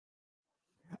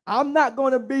 I'm not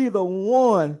going to be the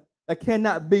one that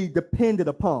cannot be depended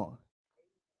upon.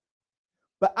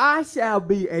 But I shall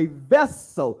be a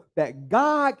vessel that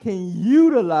God can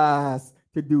utilize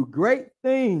to do great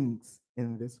things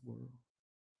in this world.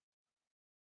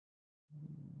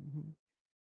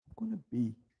 I'm going to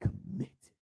be committed.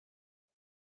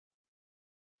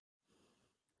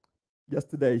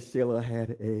 Yesterday, Sheila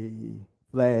had a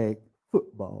flag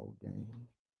football game.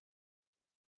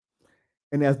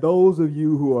 And as those of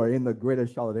you who are in the greater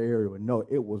Charlotte area would know,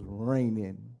 it was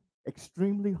raining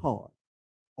extremely hard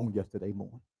on yesterday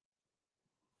morning.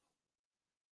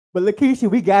 But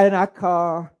Lakeisha, we got in our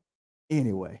car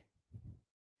anyway.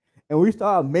 And we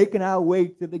started making our way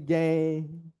to the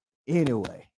game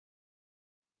anyway.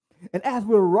 And as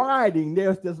we're riding,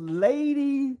 there's this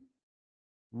lady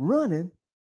running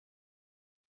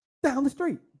down the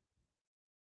street.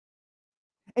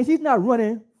 And she's not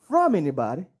running from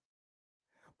anybody,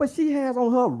 but she has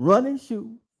on her running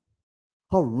shoes,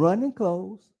 her running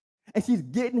clothes, and she's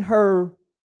getting her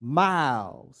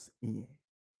miles in.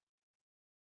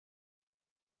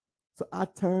 So I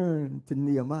turn to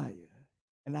Nehemiah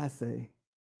and I say,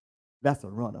 that's a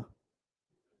runner.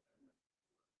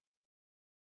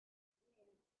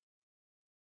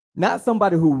 Not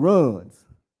somebody who runs,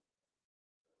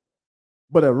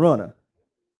 but a runner.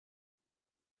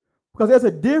 Because there's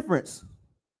a difference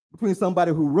between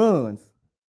somebody who runs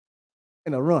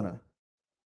and a runner.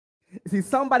 See,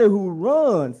 somebody who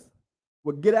runs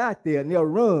will get out there and they'll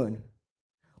run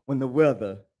when the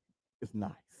weather is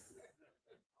nice.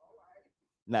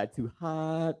 Not too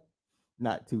hot,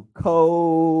 not too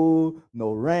cold,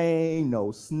 no rain,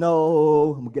 no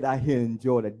snow. I'm gonna get out here and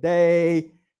enjoy the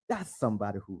day. That's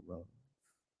somebody who runs.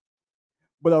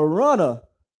 But a runner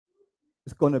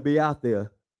is gonna be out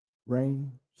there,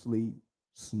 rain, sleet,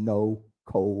 snow,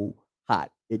 cold,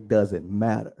 hot. It doesn't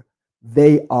matter.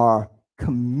 They are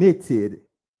committed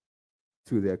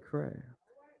to their craft.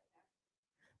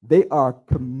 They are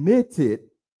committed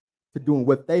to doing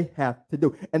what they have to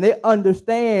do. And they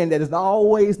understand that it's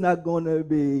always not going to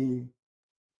be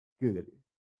good.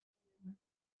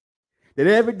 That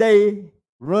every day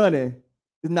running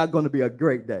is not going to be a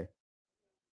great day.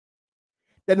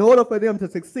 That in order for them to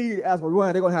succeed as a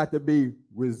runner, they're going to have to be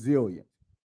resilient,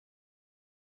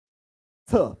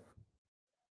 tough,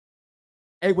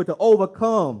 able to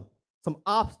overcome some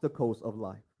obstacles of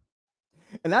life.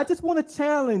 And I just want to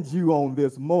challenge you on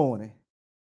this morning.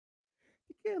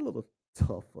 Get a little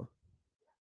tougher.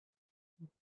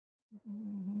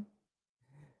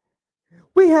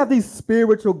 We have these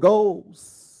spiritual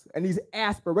goals and these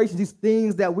aspirations, these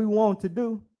things that we want to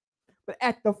do. But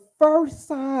at the first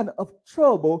sign of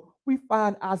trouble, we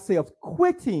find ourselves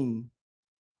quitting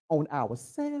on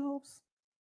ourselves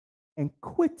and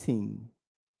quitting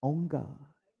on God.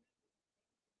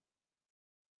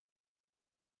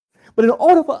 But in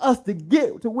order for us to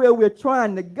get to where we're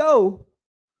trying to go,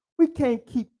 we can't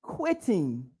keep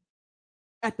quitting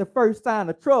at the first sign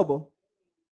of trouble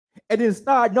and then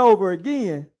starting over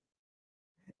again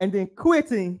and then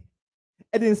quitting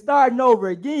and then starting over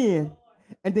again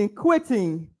and then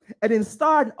quitting and then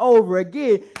starting over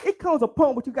again. It comes a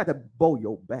point where you got to bow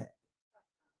your back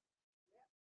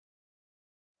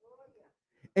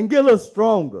and get a little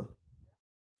stronger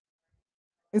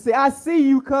and say, I see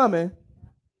you coming.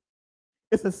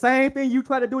 It's the same thing you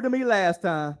tried to do to me last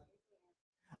time.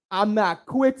 I'm not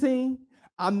quitting.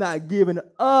 I'm not giving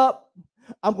up.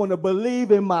 I'm going to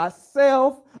believe in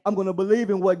myself. I'm going to believe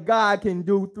in what God can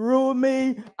do through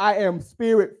me. I am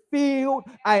spirit-filled.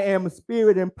 I am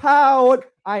spirit-empowered.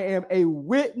 I am a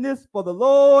witness for the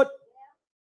Lord.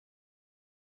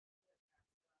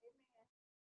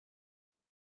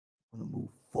 I'm going to move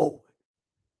forward.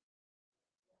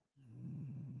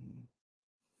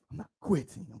 I'm not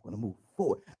quitting. I'm going to move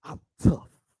forward. I'm tough.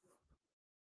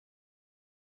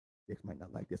 This might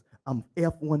not like this. I'm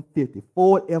F-150,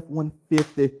 Ford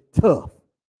F-150 tough.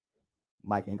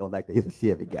 Mike ain't gonna like that. He's a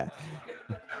Chevy guy.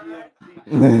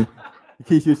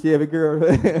 Keisha, you a Chevy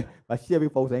girl? My Chevy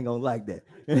folks ain't gonna like that.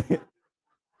 If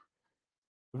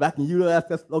I can utilize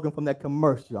that slogan from that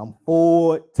commercial, I'm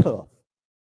Ford tough.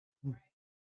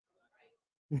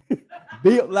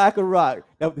 Built like a rock.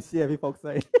 That's what the Chevy folks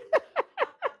say.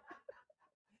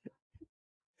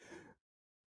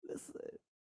 Listen,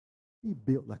 be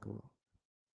built like a rock.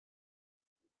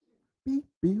 Be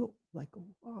built like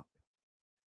a rock.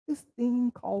 This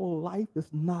thing called life is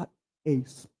not a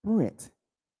sprint.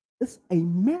 It's a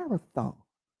marathon.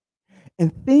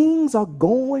 And things are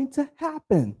going to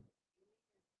happen.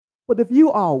 But if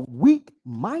you are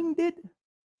weak-minded,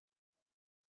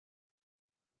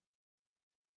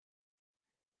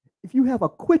 if you have a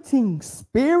quitting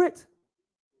spirit,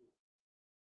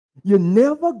 you're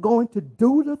never going to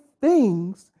do the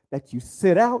things that you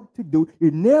set out to do.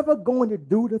 You're never going to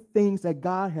do the things that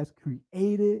God has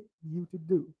created you to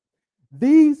do.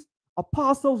 These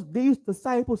apostles, these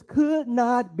disciples could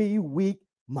not be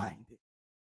weak-minded.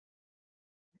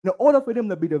 In order for them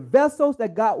to be the vessels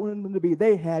that God wanted them to be,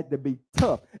 they had to be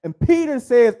tough. And Peter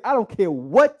says, I don't care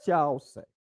what y'all say.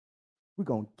 We're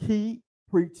going to keep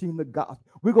preaching the gospel.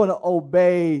 We're going to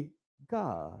obey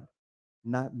God,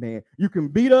 not man. You can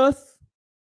beat us.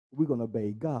 We're going to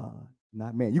obey God,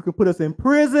 not man. You can put us in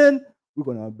prison. We're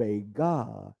going to obey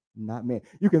God, not man.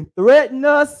 You can threaten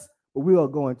us, but we are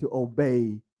going to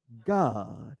obey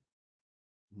God,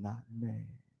 not man.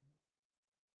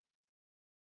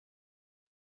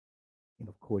 And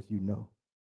of course, you know,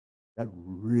 that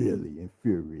really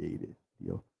infuriated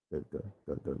the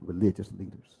religious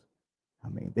leaders. I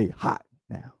mean, they hot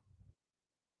now.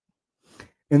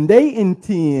 And they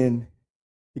intend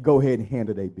to go ahead and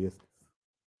handle their business.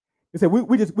 They said,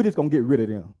 we're just going to get rid of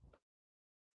them.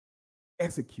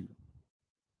 Execute them.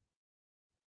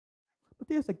 But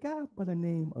there's a guy by the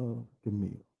name of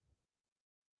Gamaliel.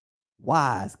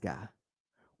 Wise guy.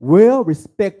 Well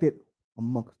respected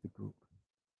amongst the group.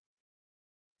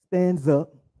 Stands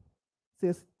up,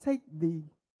 says, take the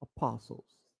apostles,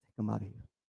 take them out of here.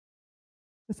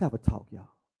 Let's have a talk, y'all.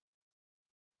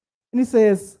 And he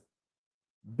says,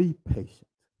 be patient.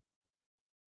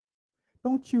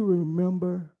 Don't you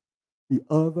remember the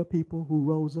other people who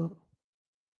rose up?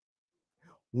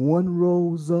 One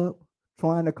rose up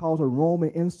trying to cause a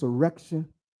Roman insurrection,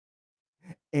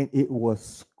 and it was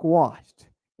squashed,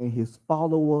 and his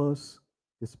followers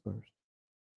dispersed.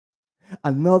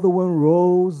 Another one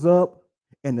rose up,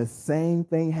 and the same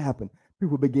thing happened.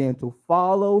 People began to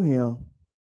follow him,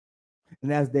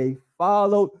 and as they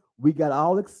followed, we got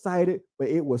all excited, but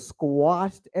it was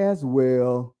squashed as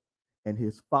well, and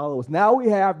his followers. Now we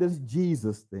have this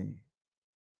Jesus thing,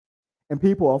 and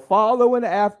people are following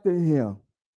after him,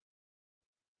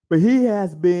 but he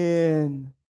has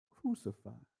been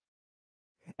crucified.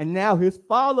 And now his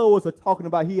followers are talking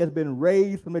about he has been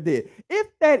raised from the dead. If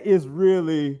that is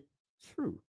really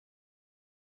true,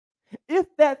 if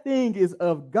that thing is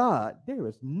of God, there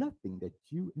is nothing that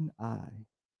you and I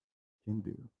can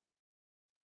do.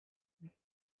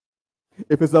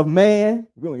 If it's of man,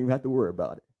 we don't even have to worry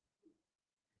about it.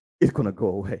 It's going to go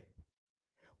away.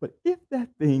 But if that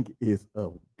thing is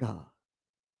of God,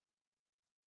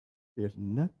 there's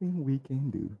nothing we can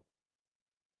do.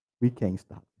 We can't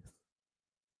stop this.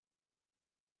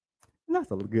 And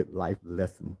that's a good life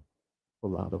lesson for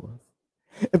a lot of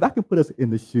us. If I can put us in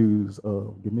the shoes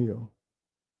of Gamaliel,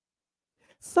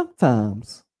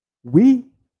 sometimes we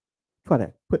try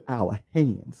to put our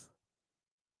hands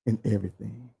in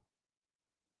everything.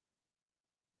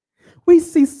 We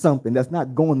see something that's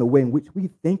not going the way in which we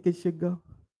think it should go,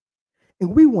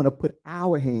 and we want to put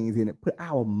our hands in it, put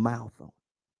our mouth on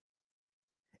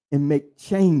it, and make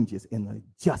changes and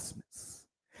adjustments.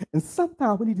 And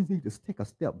sometimes we need to just take a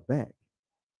step back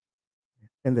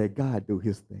and let God do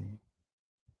his thing.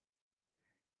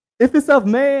 If it's of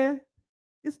man,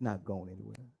 it's not going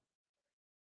anywhere.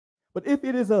 But if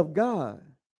it is of God,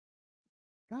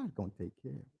 God's going to take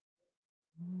care of it.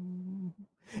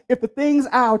 If the things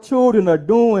our children are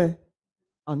doing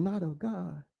are not of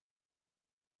God,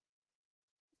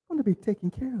 it's going to be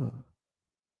taken care of.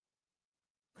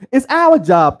 It's our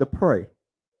job to pray.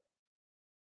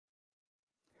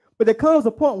 But there comes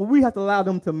a point where we have to allow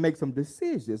them to make some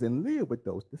decisions and live with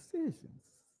those decisions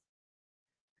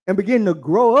and begin to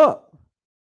grow up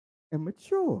and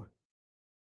mature.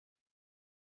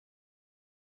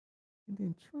 And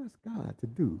then trust God to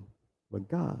do what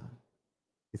God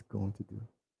is going to do.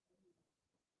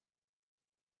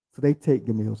 So they take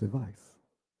Gamaliel's advice.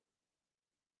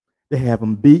 They have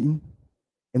them beaten,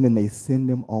 and then they send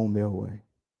them on their way.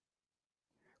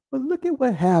 But look at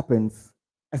what happens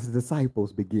as the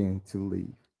disciples begin to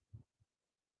leave.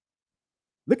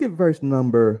 Look at verse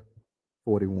number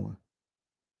 41.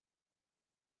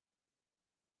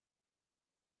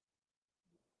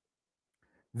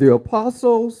 The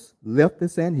apostles left the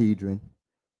Sanhedrin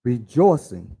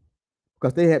rejoicing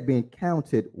because they had been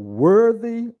counted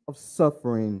worthy of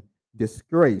suffering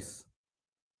disgrace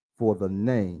for the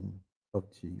name of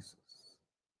Jesus.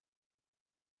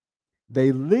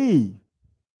 They leave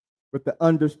with the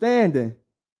understanding.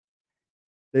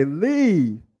 They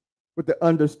leave with the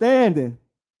understanding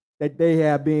that they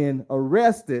have been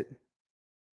arrested.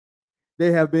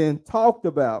 They have been talked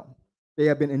about. They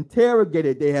have been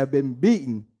interrogated. They have been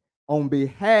beaten on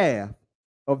behalf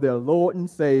of their Lord and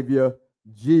Savior,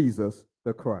 Jesus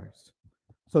the Christ.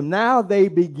 So now they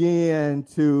begin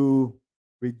to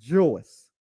rejoice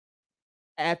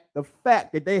at the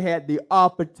fact that they had the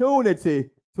opportunity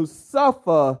to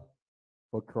suffer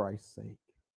for Christ's sake.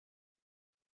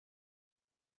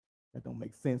 That don't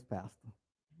make sense, Pastor.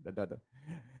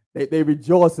 They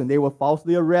rejoicing. They were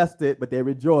falsely arrested, but they're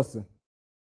rejoicing.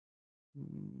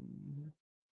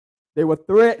 They were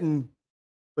threatened,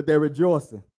 but they're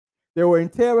rejoicing. They were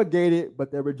interrogated,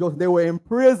 but they're rejoicing. They were in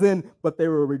prison, but they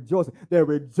were rejoicing. They're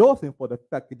rejoicing for the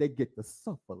fact that they get to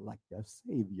suffer like their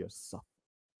Savior suffered.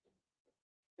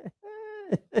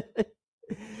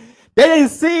 They didn't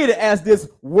see it as this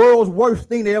world's worst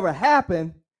thing that ever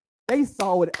happened. They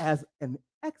saw it as an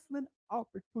excellent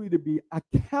opportunity to be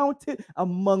accounted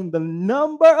among the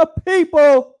number of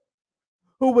people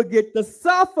who would get to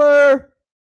suffer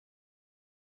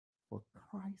for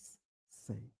Christ's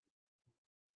sake.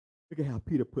 Look at how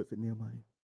Peter puts it, Nehemiah.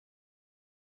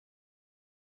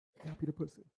 Look how Peter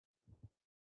puts it.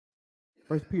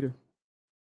 1 Peter,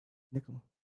 next one.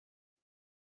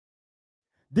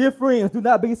 Dear friends, do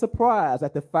not be surprised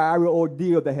at the fiery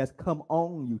ordeal that has come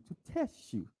on you to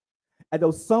test you, as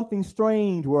though something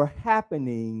strange were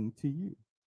happening to you.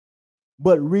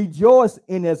 But rejoice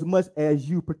inasmuch as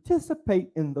you participate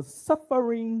in the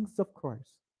sufferings of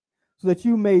Christ, so that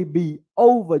you may be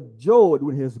overjoyed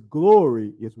when his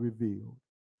glory is revealed.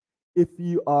 If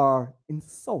you are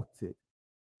insulted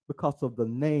because of the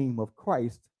name of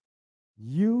Christ,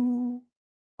 you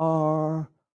are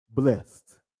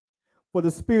blessed. For the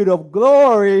Spirit of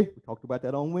glory, we talked about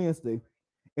that on Wednesday,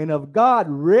 and of God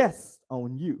rests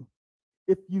on you.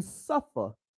 If you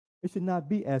suffer, it should not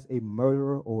be as a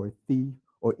murderer or a thief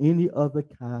or any other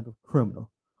kind of criminal,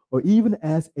 or even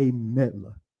as a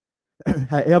meddler.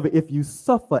 However, if you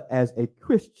suffer as a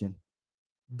Christian,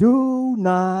 do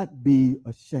not be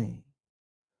ashamed,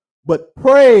 but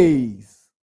praise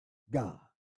God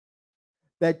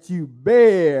that you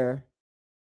bear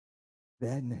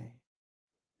that name.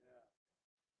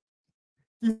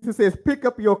 Jesus says, pick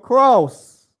up your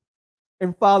cross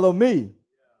and follow me.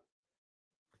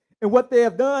 And what they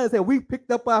have done is that we picked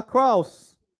up our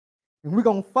cross and we're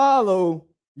going to follow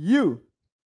you.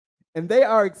 And they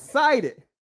are excited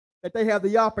that they have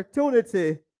the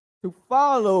opportunity to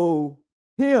follow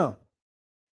him.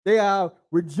 They are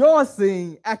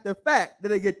rejoicing at the fact that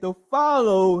they get to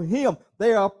follow him.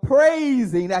 They are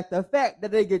praising at the fact that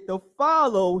they get to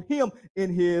follow him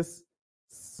in his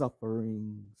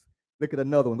sufferings. Look at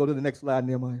another one. Go to the next slide,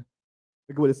 Nehemiah.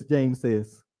 Look at what this James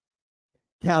says.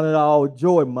 Count it all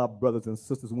joy, my brothers and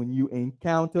sisters, when you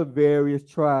encounter various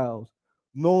trials,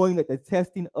 knowing that the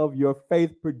testing of your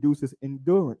faith produces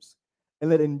endurance. And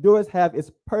let endurance have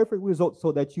its perfect result,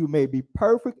 so that you may be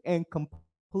perfect and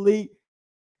complete,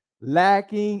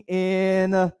 lacking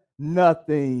in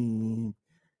nothing.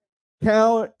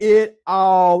 Count it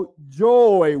all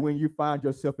joy when you find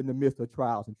yourself in the midst of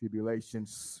trials and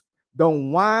tribulations.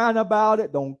 Don't whine about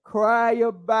it. Don't cry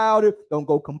about it. Don't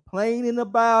go complaining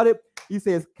about it. He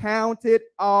says, count it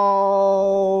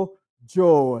all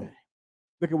joy.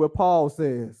 Look at what Paul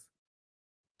says.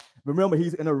 Remember,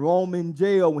 he's in a Roman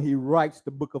jail when he writes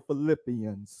the book of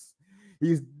Philippians.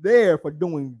 He's there for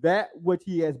doing that which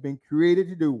he has been created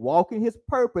to do, walking his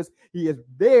purpose. He is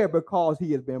there because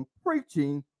he has been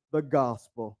preaching the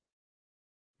gospel.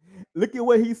 Look at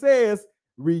what he says.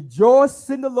 Rejoice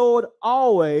in the Lord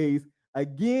always.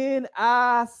 Again,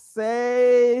 I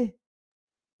say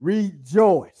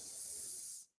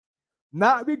rejoice.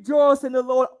 Not rejoice in the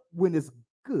Lord when it's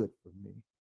good for me.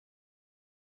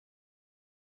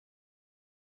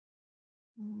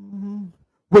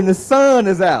 When the sun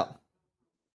is out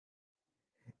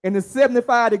and it's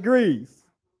 75 degrees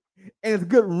and it's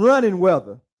good running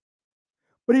weather.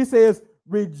 But he says,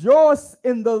 rejoice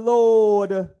in the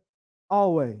Lord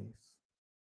always.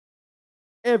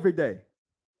 Every day.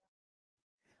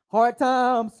 Hard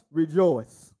times,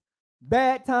 rejoice.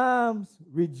 Bad times,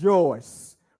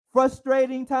 rejoice.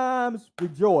 Frustrating times,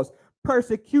 rejoice.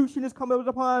 Persecution is coming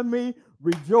upon me,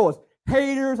 rejoice.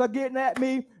 Haters are getting at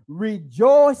me,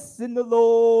 rejoice in the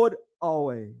Lord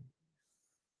always.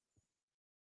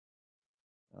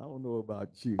 I don't know about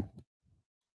you.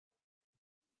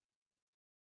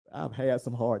 I've had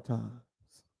some hard times.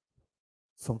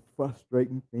 Some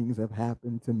frustrating things have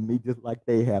happened to me just like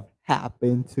they have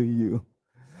happened to you.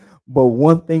 But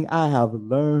one thing I have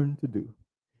learned to do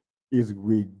is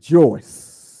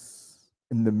rejoice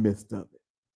in the midst of it.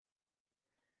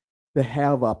 To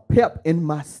have a pep in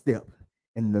my step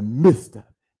in the midst of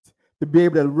it. To be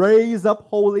able to raise up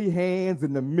holy hands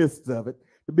in the midst of it.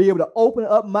 To be able to open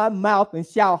up my mouth and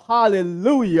shout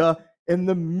hallelujah in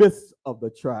the midst of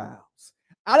the trials.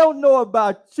 I don't know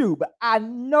about you, but I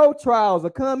know trials are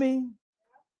coming.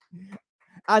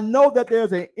 I know that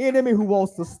there's an enemy who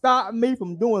wants to stop me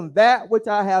from doing that which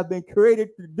I have been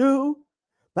created to do,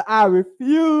 but I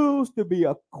refuse to be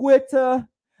a quitter.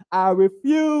 I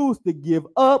refuse to give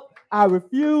up. I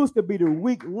refuse to be the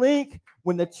weak link.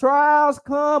 When the trials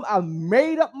come, I've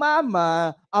made up my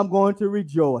mind. I'm going to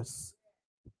rejoice.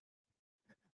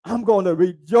 I'm going to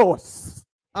rejoice.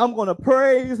 I'm going to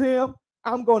praise him.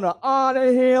 I'm going to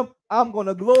honor him. I'm going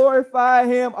to glorify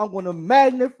him. I'm going to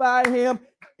magnify him.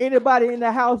 Anybody in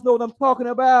the house know what I'm talking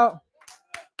about?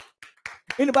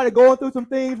 Anybody going through some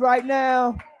things right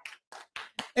now?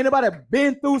 Anybody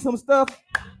been through some stuff?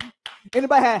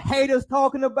 Anybody had haters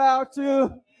talking about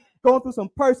you? Going through some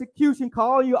persecution,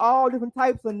 calling you all different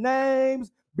types of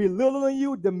names, belittling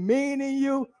you, demeaning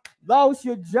you, lost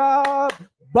your job,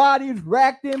 bodies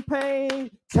racked in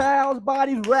pain, child's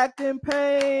bodies racked in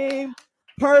pain,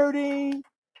 hurting,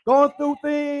 going through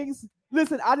things.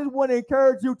 Listen, I just want to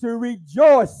encourage you to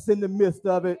rejoice in the midst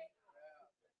of it.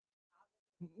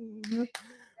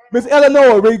 Miss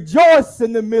Eleanor, rejoice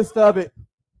in the midst of it.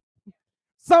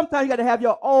 Sometimes you got to have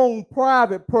your own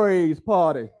private praise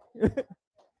party.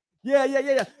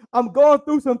 Yeah. I'm going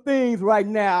through some things right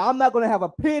now. I'm not going to have a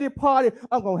pity party.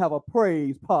 I'm going to have a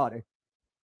praise party.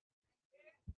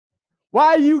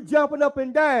 Why are you jumping up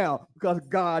and down? Because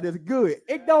God is good.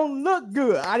 It don't look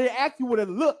good. I didn't ask you what it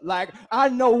looked like. I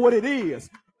know what it is.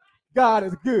 God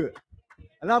is good.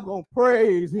 And I'm going to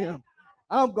praise him.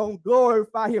 I'm going to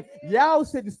glorify him. Y'all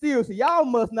sitting still, so y'all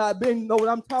must not know what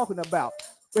I'm talking about.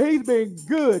 But he's been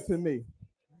good to me.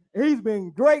 He's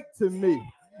been great to me.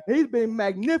 He's been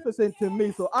magnificent to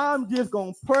me. So I'm just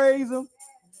going to praise him,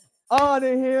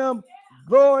 honor him,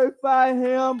 glorify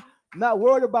him, not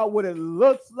worried about what it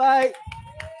looks like.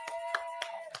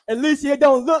 At least it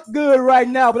don't look good right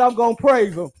now, but I'm going to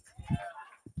praise him.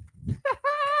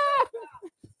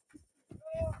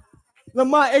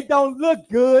 Lamont, it don't look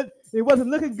good. It wasn't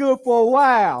looking good for a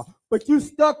while, but you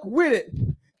stuck with it.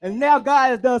 And now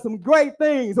God has done some great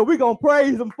things, so we're going to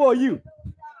praise him for you.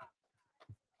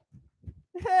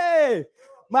 Hey,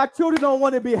 my children don't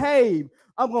want to behave.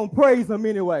 I'm going to praise them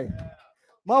anyway.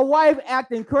 My wife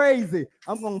acting crazy.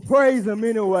 I'm going to praise him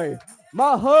anyway.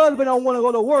 My husband don't want to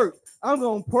go to work. I'm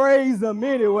going to praise him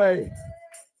anyway.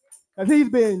 And he's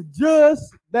been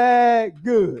just that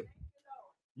good.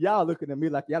 Y'all looking at me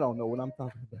like y'all don't know what I'm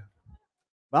talking about.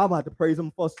 But I'm about to praise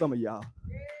him for some of y'all.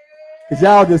 Because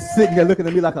y'all just sitting there looking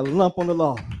at me like a lump on the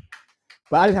log.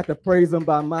 But I just have to praise him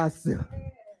by myself.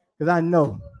 Because I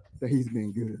know that he's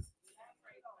been good.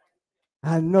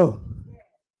 I know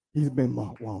he's been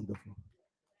wonderful.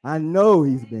 I know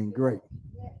he's been great.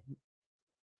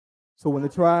 So when the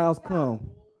trials come,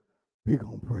 we're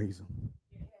going to praise him.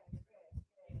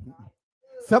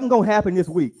 Something going to happen this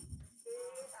week.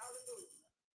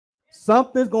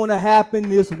 Something's going to happen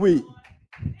this week.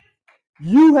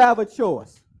 You have a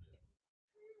choice.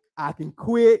 I can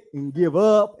quit and give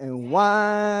up and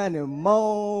whine and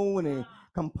moan and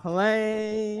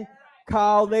complain,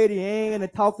 call Lady Ann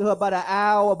and talk to her about an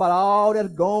hour about all that's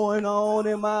going on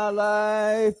in my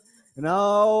life and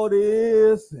all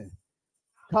this, and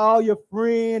call your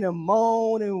friend and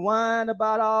moan and whine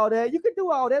about all that. You can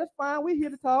do all that. It's fine. We're here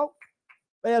to talk.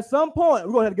 But at some point,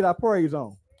 we're going to have to get our praise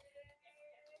on.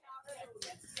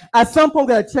 At some point,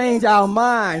 we got to change our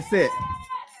mindset.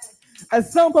 At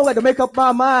some point, I got to make up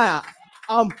my mind.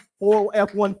 I'm for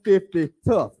F-150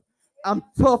 tough. I'm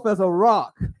tough as a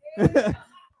rock.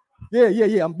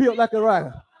 Yeah. I'm built like a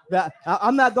rock.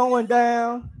 I'm not going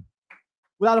down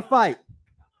without a fight.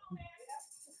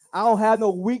 I don't have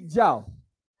no weak jaw.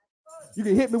 You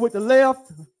can hit me with the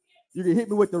left. You can hit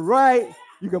me with the right.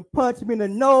 You can punch me in the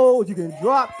nose. You can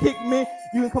drop kick me.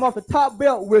 You can come off the top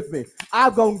belt with me.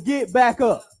 I'm going to get back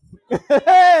up.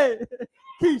 Hey,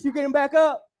 Keith, you getting back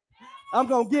up? I'm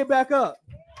going to get back up.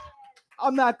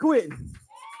 I'm not quitting.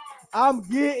 I'm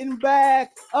getting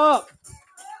back up.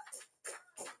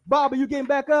 Bobby, you getting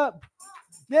back up?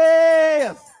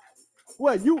 Yes.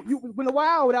 What, you been a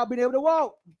while without being able to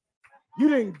walk. You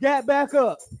didn't get back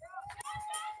up.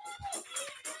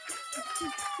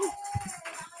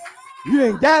 You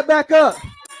didn't get back up.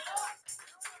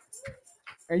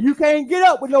 And you can't get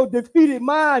up with no defeated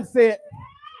mindset.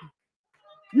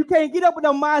 You can't get up with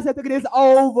no mindset thinking it's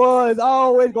over. It's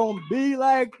always going to be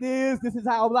like this. This is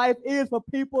how life is for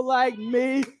people like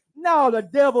me. No, the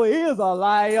devil is a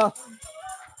liar.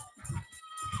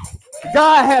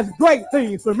 God has great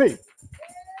things for me.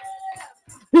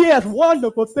 He has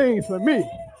wonderful things for me.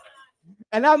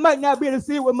 And I might not be able to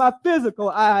see it with my physical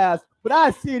eyes, but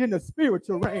I see it in the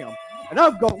spiritual realm. And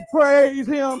I'm going to praise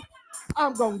him.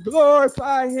 I'm going to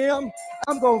glorify him.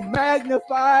 I'm going to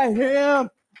magnify him.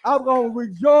 I'm going to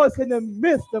rejoice in the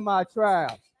midst of my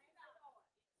trials.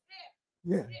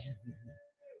 Yeah.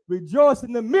 Rejoice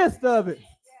in the midst of it.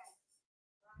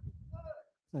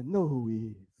 I know who he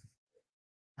is.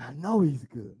 I know he's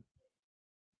good.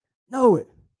 Know it.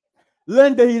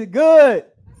 Linda, he's good.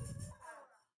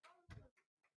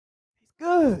 He's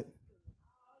good.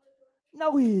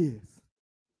 No, he is.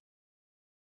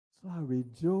 So I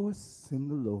rejoice in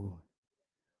the Lord.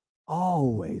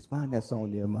 Always. Find that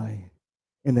song near my hand.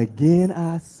 And again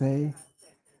I say,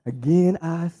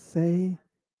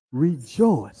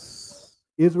 rejoice,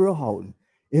 Israel Houghton,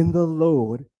 in the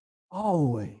Lord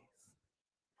always.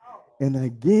 And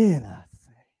again I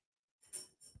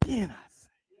say,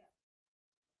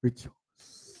 rejoice.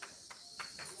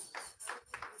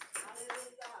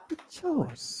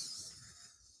 Rejoice.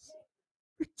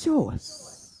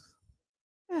 Rejoice.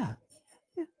 Yeah.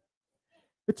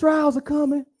 The trials are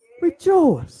coming.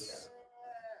 Rejoice.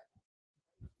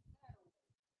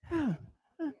 Yeah.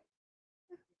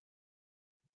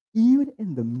 Even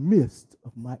in the midst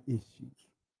of my issues,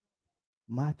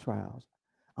 my trials,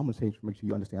 I'm going to change to make sure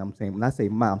you understand. I'm saying, when I say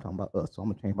my, I'm talking about us. So I'm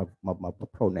going to change my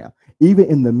pronoun. Even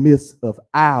in the midst of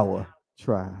our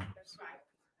trials,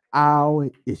 our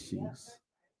issues,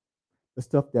 the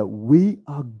stuff that we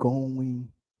are going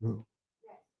through,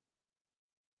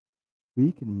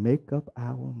 we can make up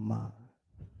our mind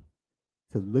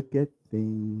to look at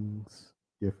things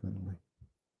differently.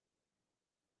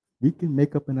 We can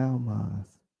make up in our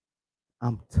minds,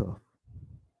 I'm tough.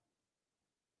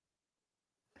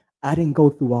 I didn't go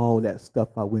through all that stuff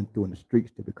I went through in the streets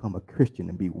to become a Christian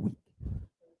and be weak.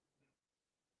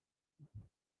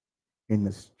 In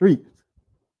the streets,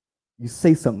 you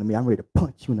say something to me, I'm ready to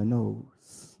punch you in the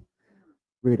nose,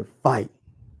 ready to fight.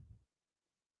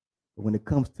 But when it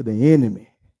comes to the enemy,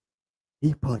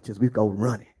 he punches, we go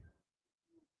running.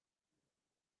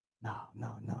 No.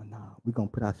 We're going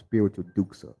to put our spiritual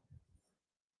dukes up.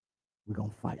 We're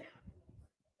going to fight.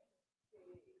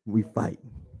 We fight.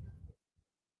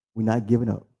 We're not giving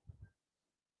up.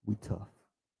 We tough.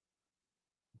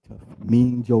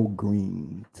 Mean Joe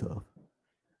Green, tough.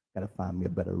 Gotta find me a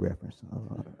better reference.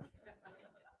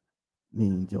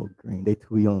 Mean Joe Green. They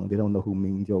too young. They don't know who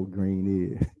Mean Joe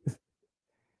Green is.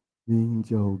 Mean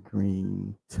Joe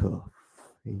Green, tough.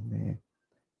 Amen.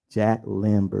 Jack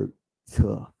Lambert,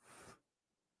 tough.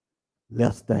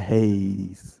 Lester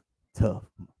Hayes, tough.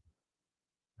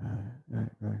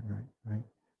 Right.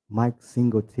 Mike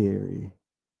Singletary,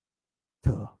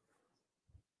 tough.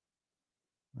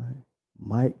 Right.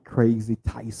 Mike Crazy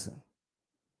Tyson,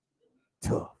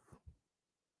 tough.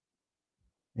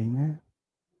 Amen.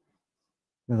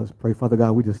 Let us pray. Father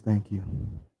God, we just thank you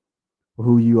for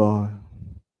who you are.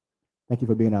 Thank you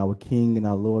for being our King and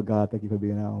our Lord God. Thank you for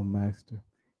being our Master.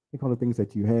 Think on the things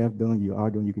that you have done, you are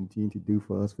doing, you continue to do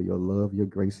for us, for your love, your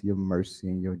grace, your mercy,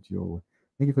 and your joy.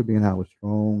 Thank you for being our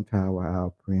strong tower,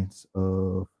 our Prince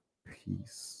of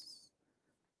Peace.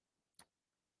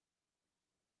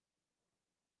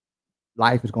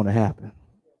 Life is going to happen.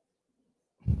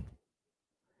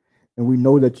 And we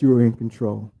know that you are in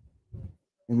control.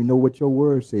 And we know what your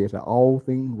word says, that all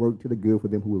things work to the good for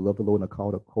them who love the Lord and are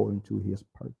called according to his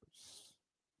purpose.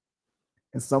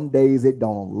 And some days it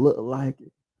don't look like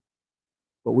it,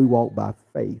 but we walk by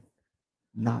faith,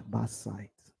 not by sight.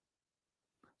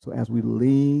 So as we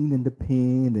lean and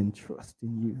depend and trust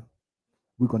in you,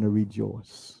 we're going to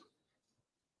rejoice.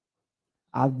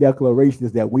 Our declaration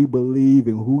is that we believe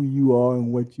in who you are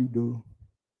and what you do.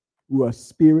 We are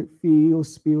spirit-filled,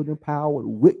 spirit-empowered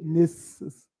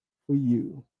witnesses for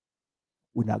you.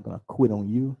 We're not going to quit on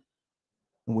you,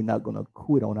 and we're not going to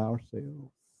quit on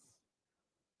ourselves.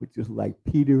 But just like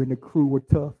Peter and the crew were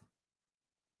tough,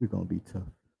 we're going to be tough.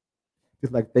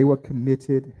 Just like they were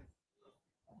committed,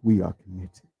 we are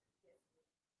committed.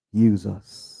 Use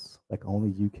us like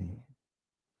only you can.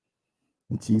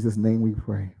 In Jesus' name we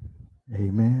pray.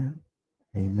 Amen,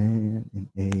 amen, and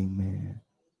amen.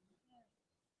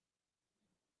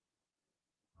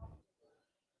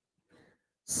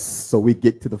 So we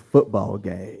get to the football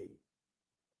game,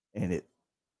 and it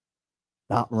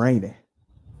stopped raining.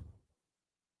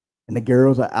 And the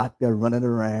girls are out there running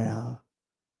around.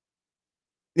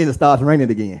 Then it starts raining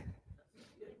again.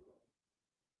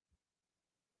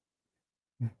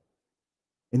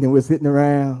 And then we're sitting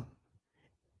around.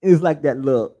 It's like that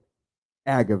little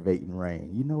aggravating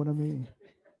rain. You know what I mean?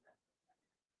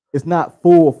 It's not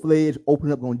full-fledged,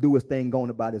 opening up, going to do its thing, going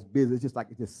about its business. It's just like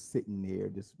it's just sitting there,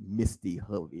 just misty,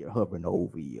 hovering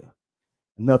over you.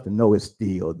 Enough to know it's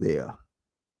still there.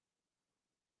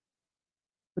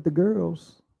 But the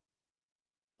girls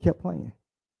kept playing.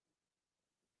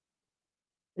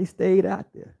 They stayed out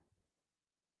there.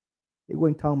 They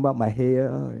wasn't talking about my hair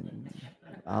and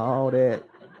all that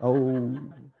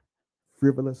old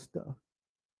frivolous stuff.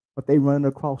 But they running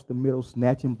across the middle,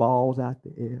 snatching balls out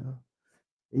the air.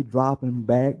 They dropping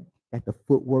back at the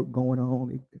footwork going on.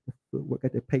 They got the footwork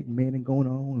at the Peyton Manning going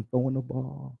on and throwing the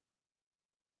ball.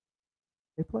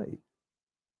 They played.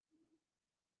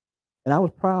 And I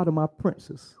was proud of my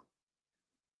princess.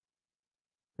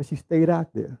 Because she stayed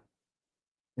out there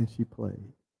and she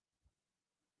played.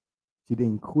 She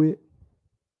didn't quit.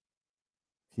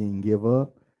 She didn't give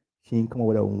up. She didn't come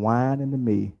over there whining to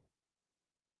me.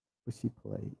 But she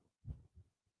played.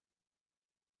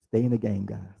 Stay in the game,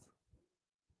 guys.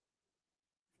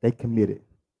 Stay committed.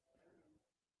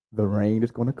 The rain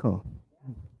is going to come.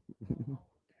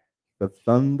 The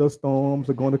thunderstorms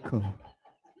are going to come.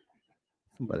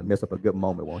 Somebody mess up a good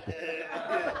moment, won't you?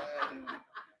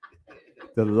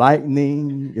 The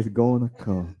lightning is going to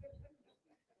come.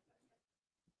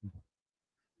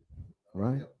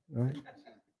 Right? Right?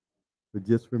 But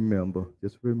just remember,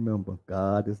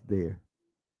 God is there.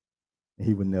 And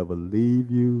he will never leave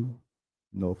you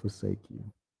nor forsake you.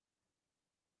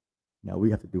 Now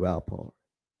we have to do our part.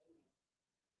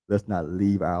 Let's not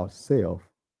leave ourselves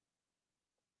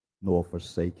nor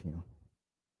forsake him.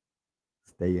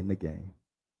 Stay in the game.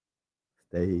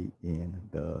 Stay in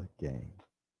the game.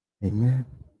 Amen.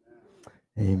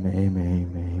 Amen.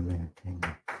 Amen. Amen.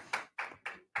 Amen.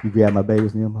 You grab my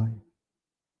babies, Nehemiah?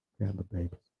 Grab the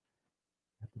babies.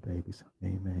 Grab the babies.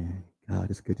 Amen. God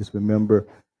is good. Just remember,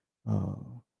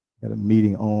 got a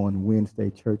meeting on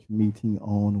Wednesday, church meeting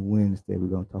on Wednesday. We're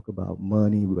going to talk about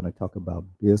money. We're going to talk about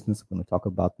business. We're going to talk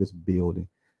about this building.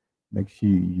 Make sure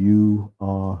you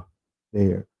are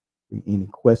there. Any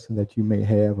questions that you may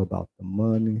have about the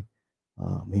money,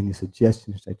 any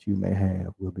suggestions that you may have,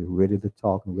 we'll be ready to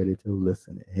talk and ready to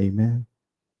listen. Amen.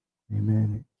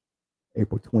 Amen.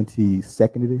 April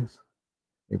 22nd it is.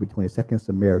 April 22nd,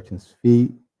 Samaritan's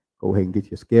Feet. Go ahead and get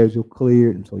your schedule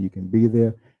cleared and so you can be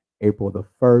there. April the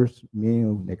 1st,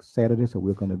 next Saturday. So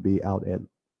we're going to be out at,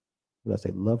 what did I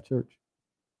say, Love Church?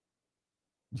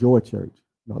 Joy Church.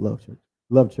 No, Love Church.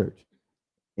 Love Church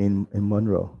in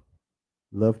Monroe.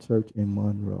 Love Church in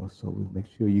Monroe. So we make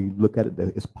sure you look at it.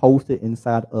 It's posted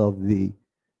inside of the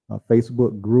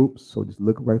Facebook groups. So just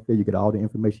look right there. You get all the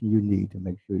information you need to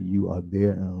make sure you are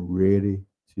there and ready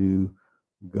to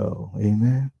go.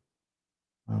 Amen.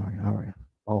 All right, all right.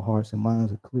 All hearts and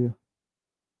minds are clear.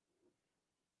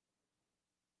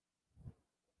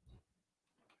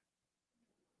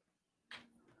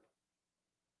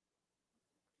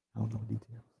 I don't know details.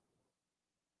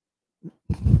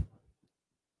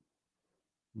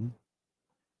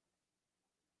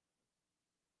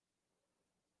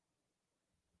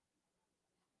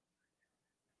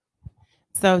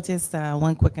 So just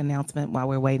one quick announcement while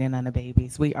we're waiting on the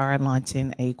babies. We are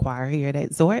launching a choir here at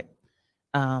Exhort.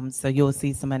 So you'll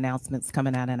see some announcements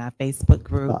coming out in our Facebook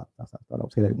group. Stop. I thought I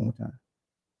would say that one more time.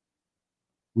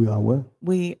 We are what?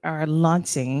 We are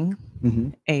launching Mm-hmm.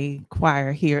 a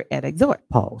choir here at Exhort.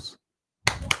 Pause.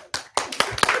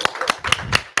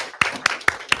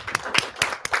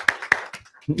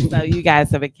 So you guys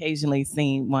have occasionally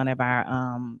seen one of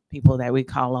our people that we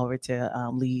call over to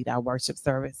lead our worship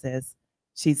services.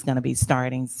 She's going to be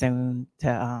starting soon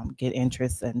to get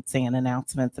interest and seeing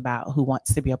announcements about who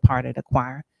wants to be a part of the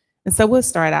choir. And so we'll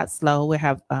start out slow. We'll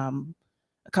have a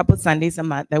couple of Sundays a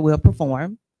month that we'll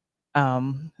perform.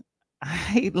 I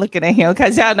hate looking at him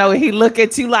because y'all know he look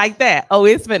at you like that. Oh,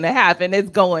 it's gonna happen.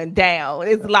 It's going down.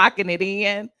 It's locking it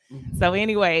in. So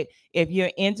anyway, if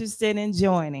you're interested in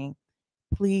joining,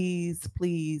 please,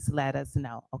 please let us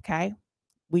know, okay?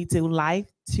 We do life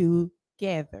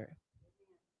together.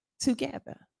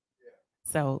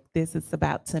 So this is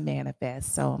about to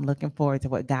manifest. So I'm looking forward to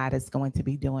what God is going to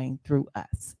be doing through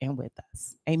us and with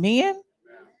us. Amen?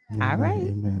 All right.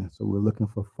 Amen. So we're looking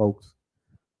for folks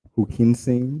who can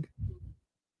sing,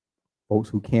 folks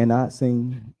who cannot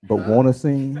sing, but want to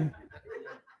sing.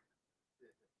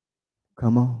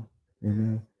 Come on.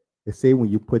 Amen. They say when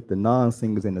you put the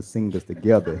non-singers and the singers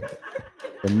together,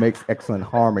 it makes excellent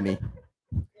harmony.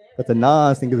 But the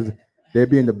non-singers, they'll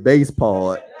be in the bass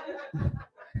part.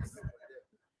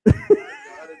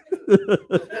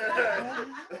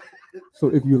 So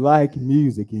if you like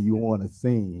music and you want to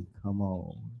sing, come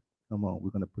on. We're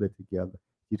going to put it together.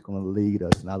 He's going to lead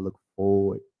us, and I look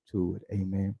forward to it.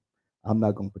 Amen. I'm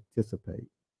not going to participate.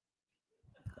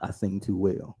 I sing too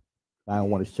well. I don't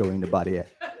want to show anybody that.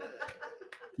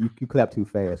 You clap too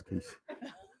fast, Keisha.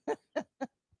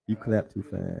 You clap too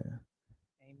fast.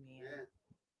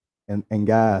 Amen. And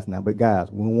guys, we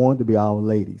want it to be all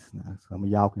ladies. Now, some of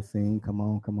y'all can sing. Come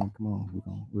on.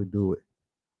 We'll do it.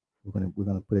 We're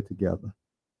gonna put it together.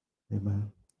 Amen.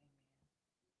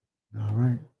 All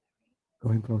right. Go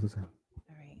ahead and close this out.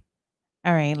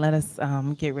 All right. Let us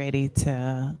get ready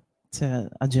to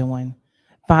join.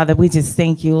 Father, we just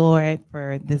thank you, Lord,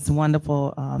 for this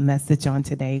wonderful message on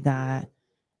today, God,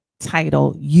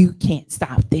 titled "You Can't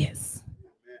Stop This,"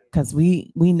 because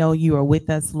we know you are with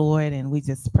us, Lord, and we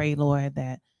just pray, Lord,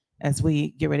 that as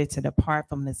we get ready to depart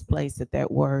from this place,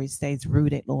 that word stays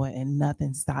rooted, Lord, and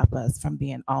nothing stop us from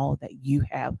being all that you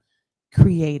have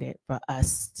created for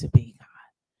us to be, God.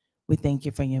 We thank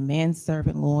you for your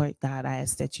manservant, Lord. God, I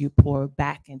ask that you pour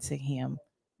back into him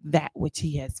that which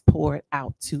he has poured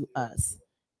out to us.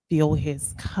 Fill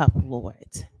his cup, Lord.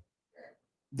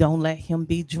 Don't let him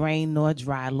be drained nor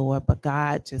dry, Lord, but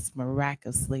God, just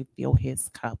miraculously fill his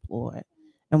cup, Lord.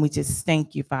 And we just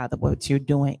thank you, Father, what you're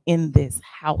doing in this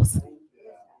house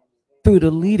through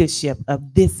the leadership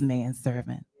of this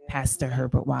manservant, Pastor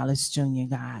Herbert Wallace Jr.,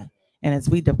 God. And as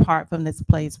we depart from this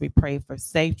place, we pray for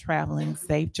safe traveling,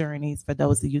 safe journeys for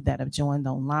those of you that have joined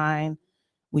online.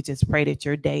 We just pray that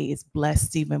your day is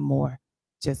blessed even more.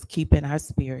 Just keep in our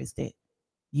spirits that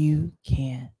you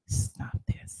can't stop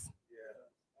this.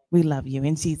 We love you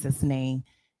in Jesus' name.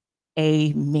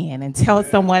 Amen. And tell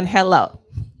someone hello.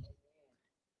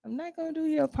 I'm not going to do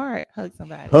your part. Hug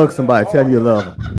somebody. Hug somebody. Tell you love them.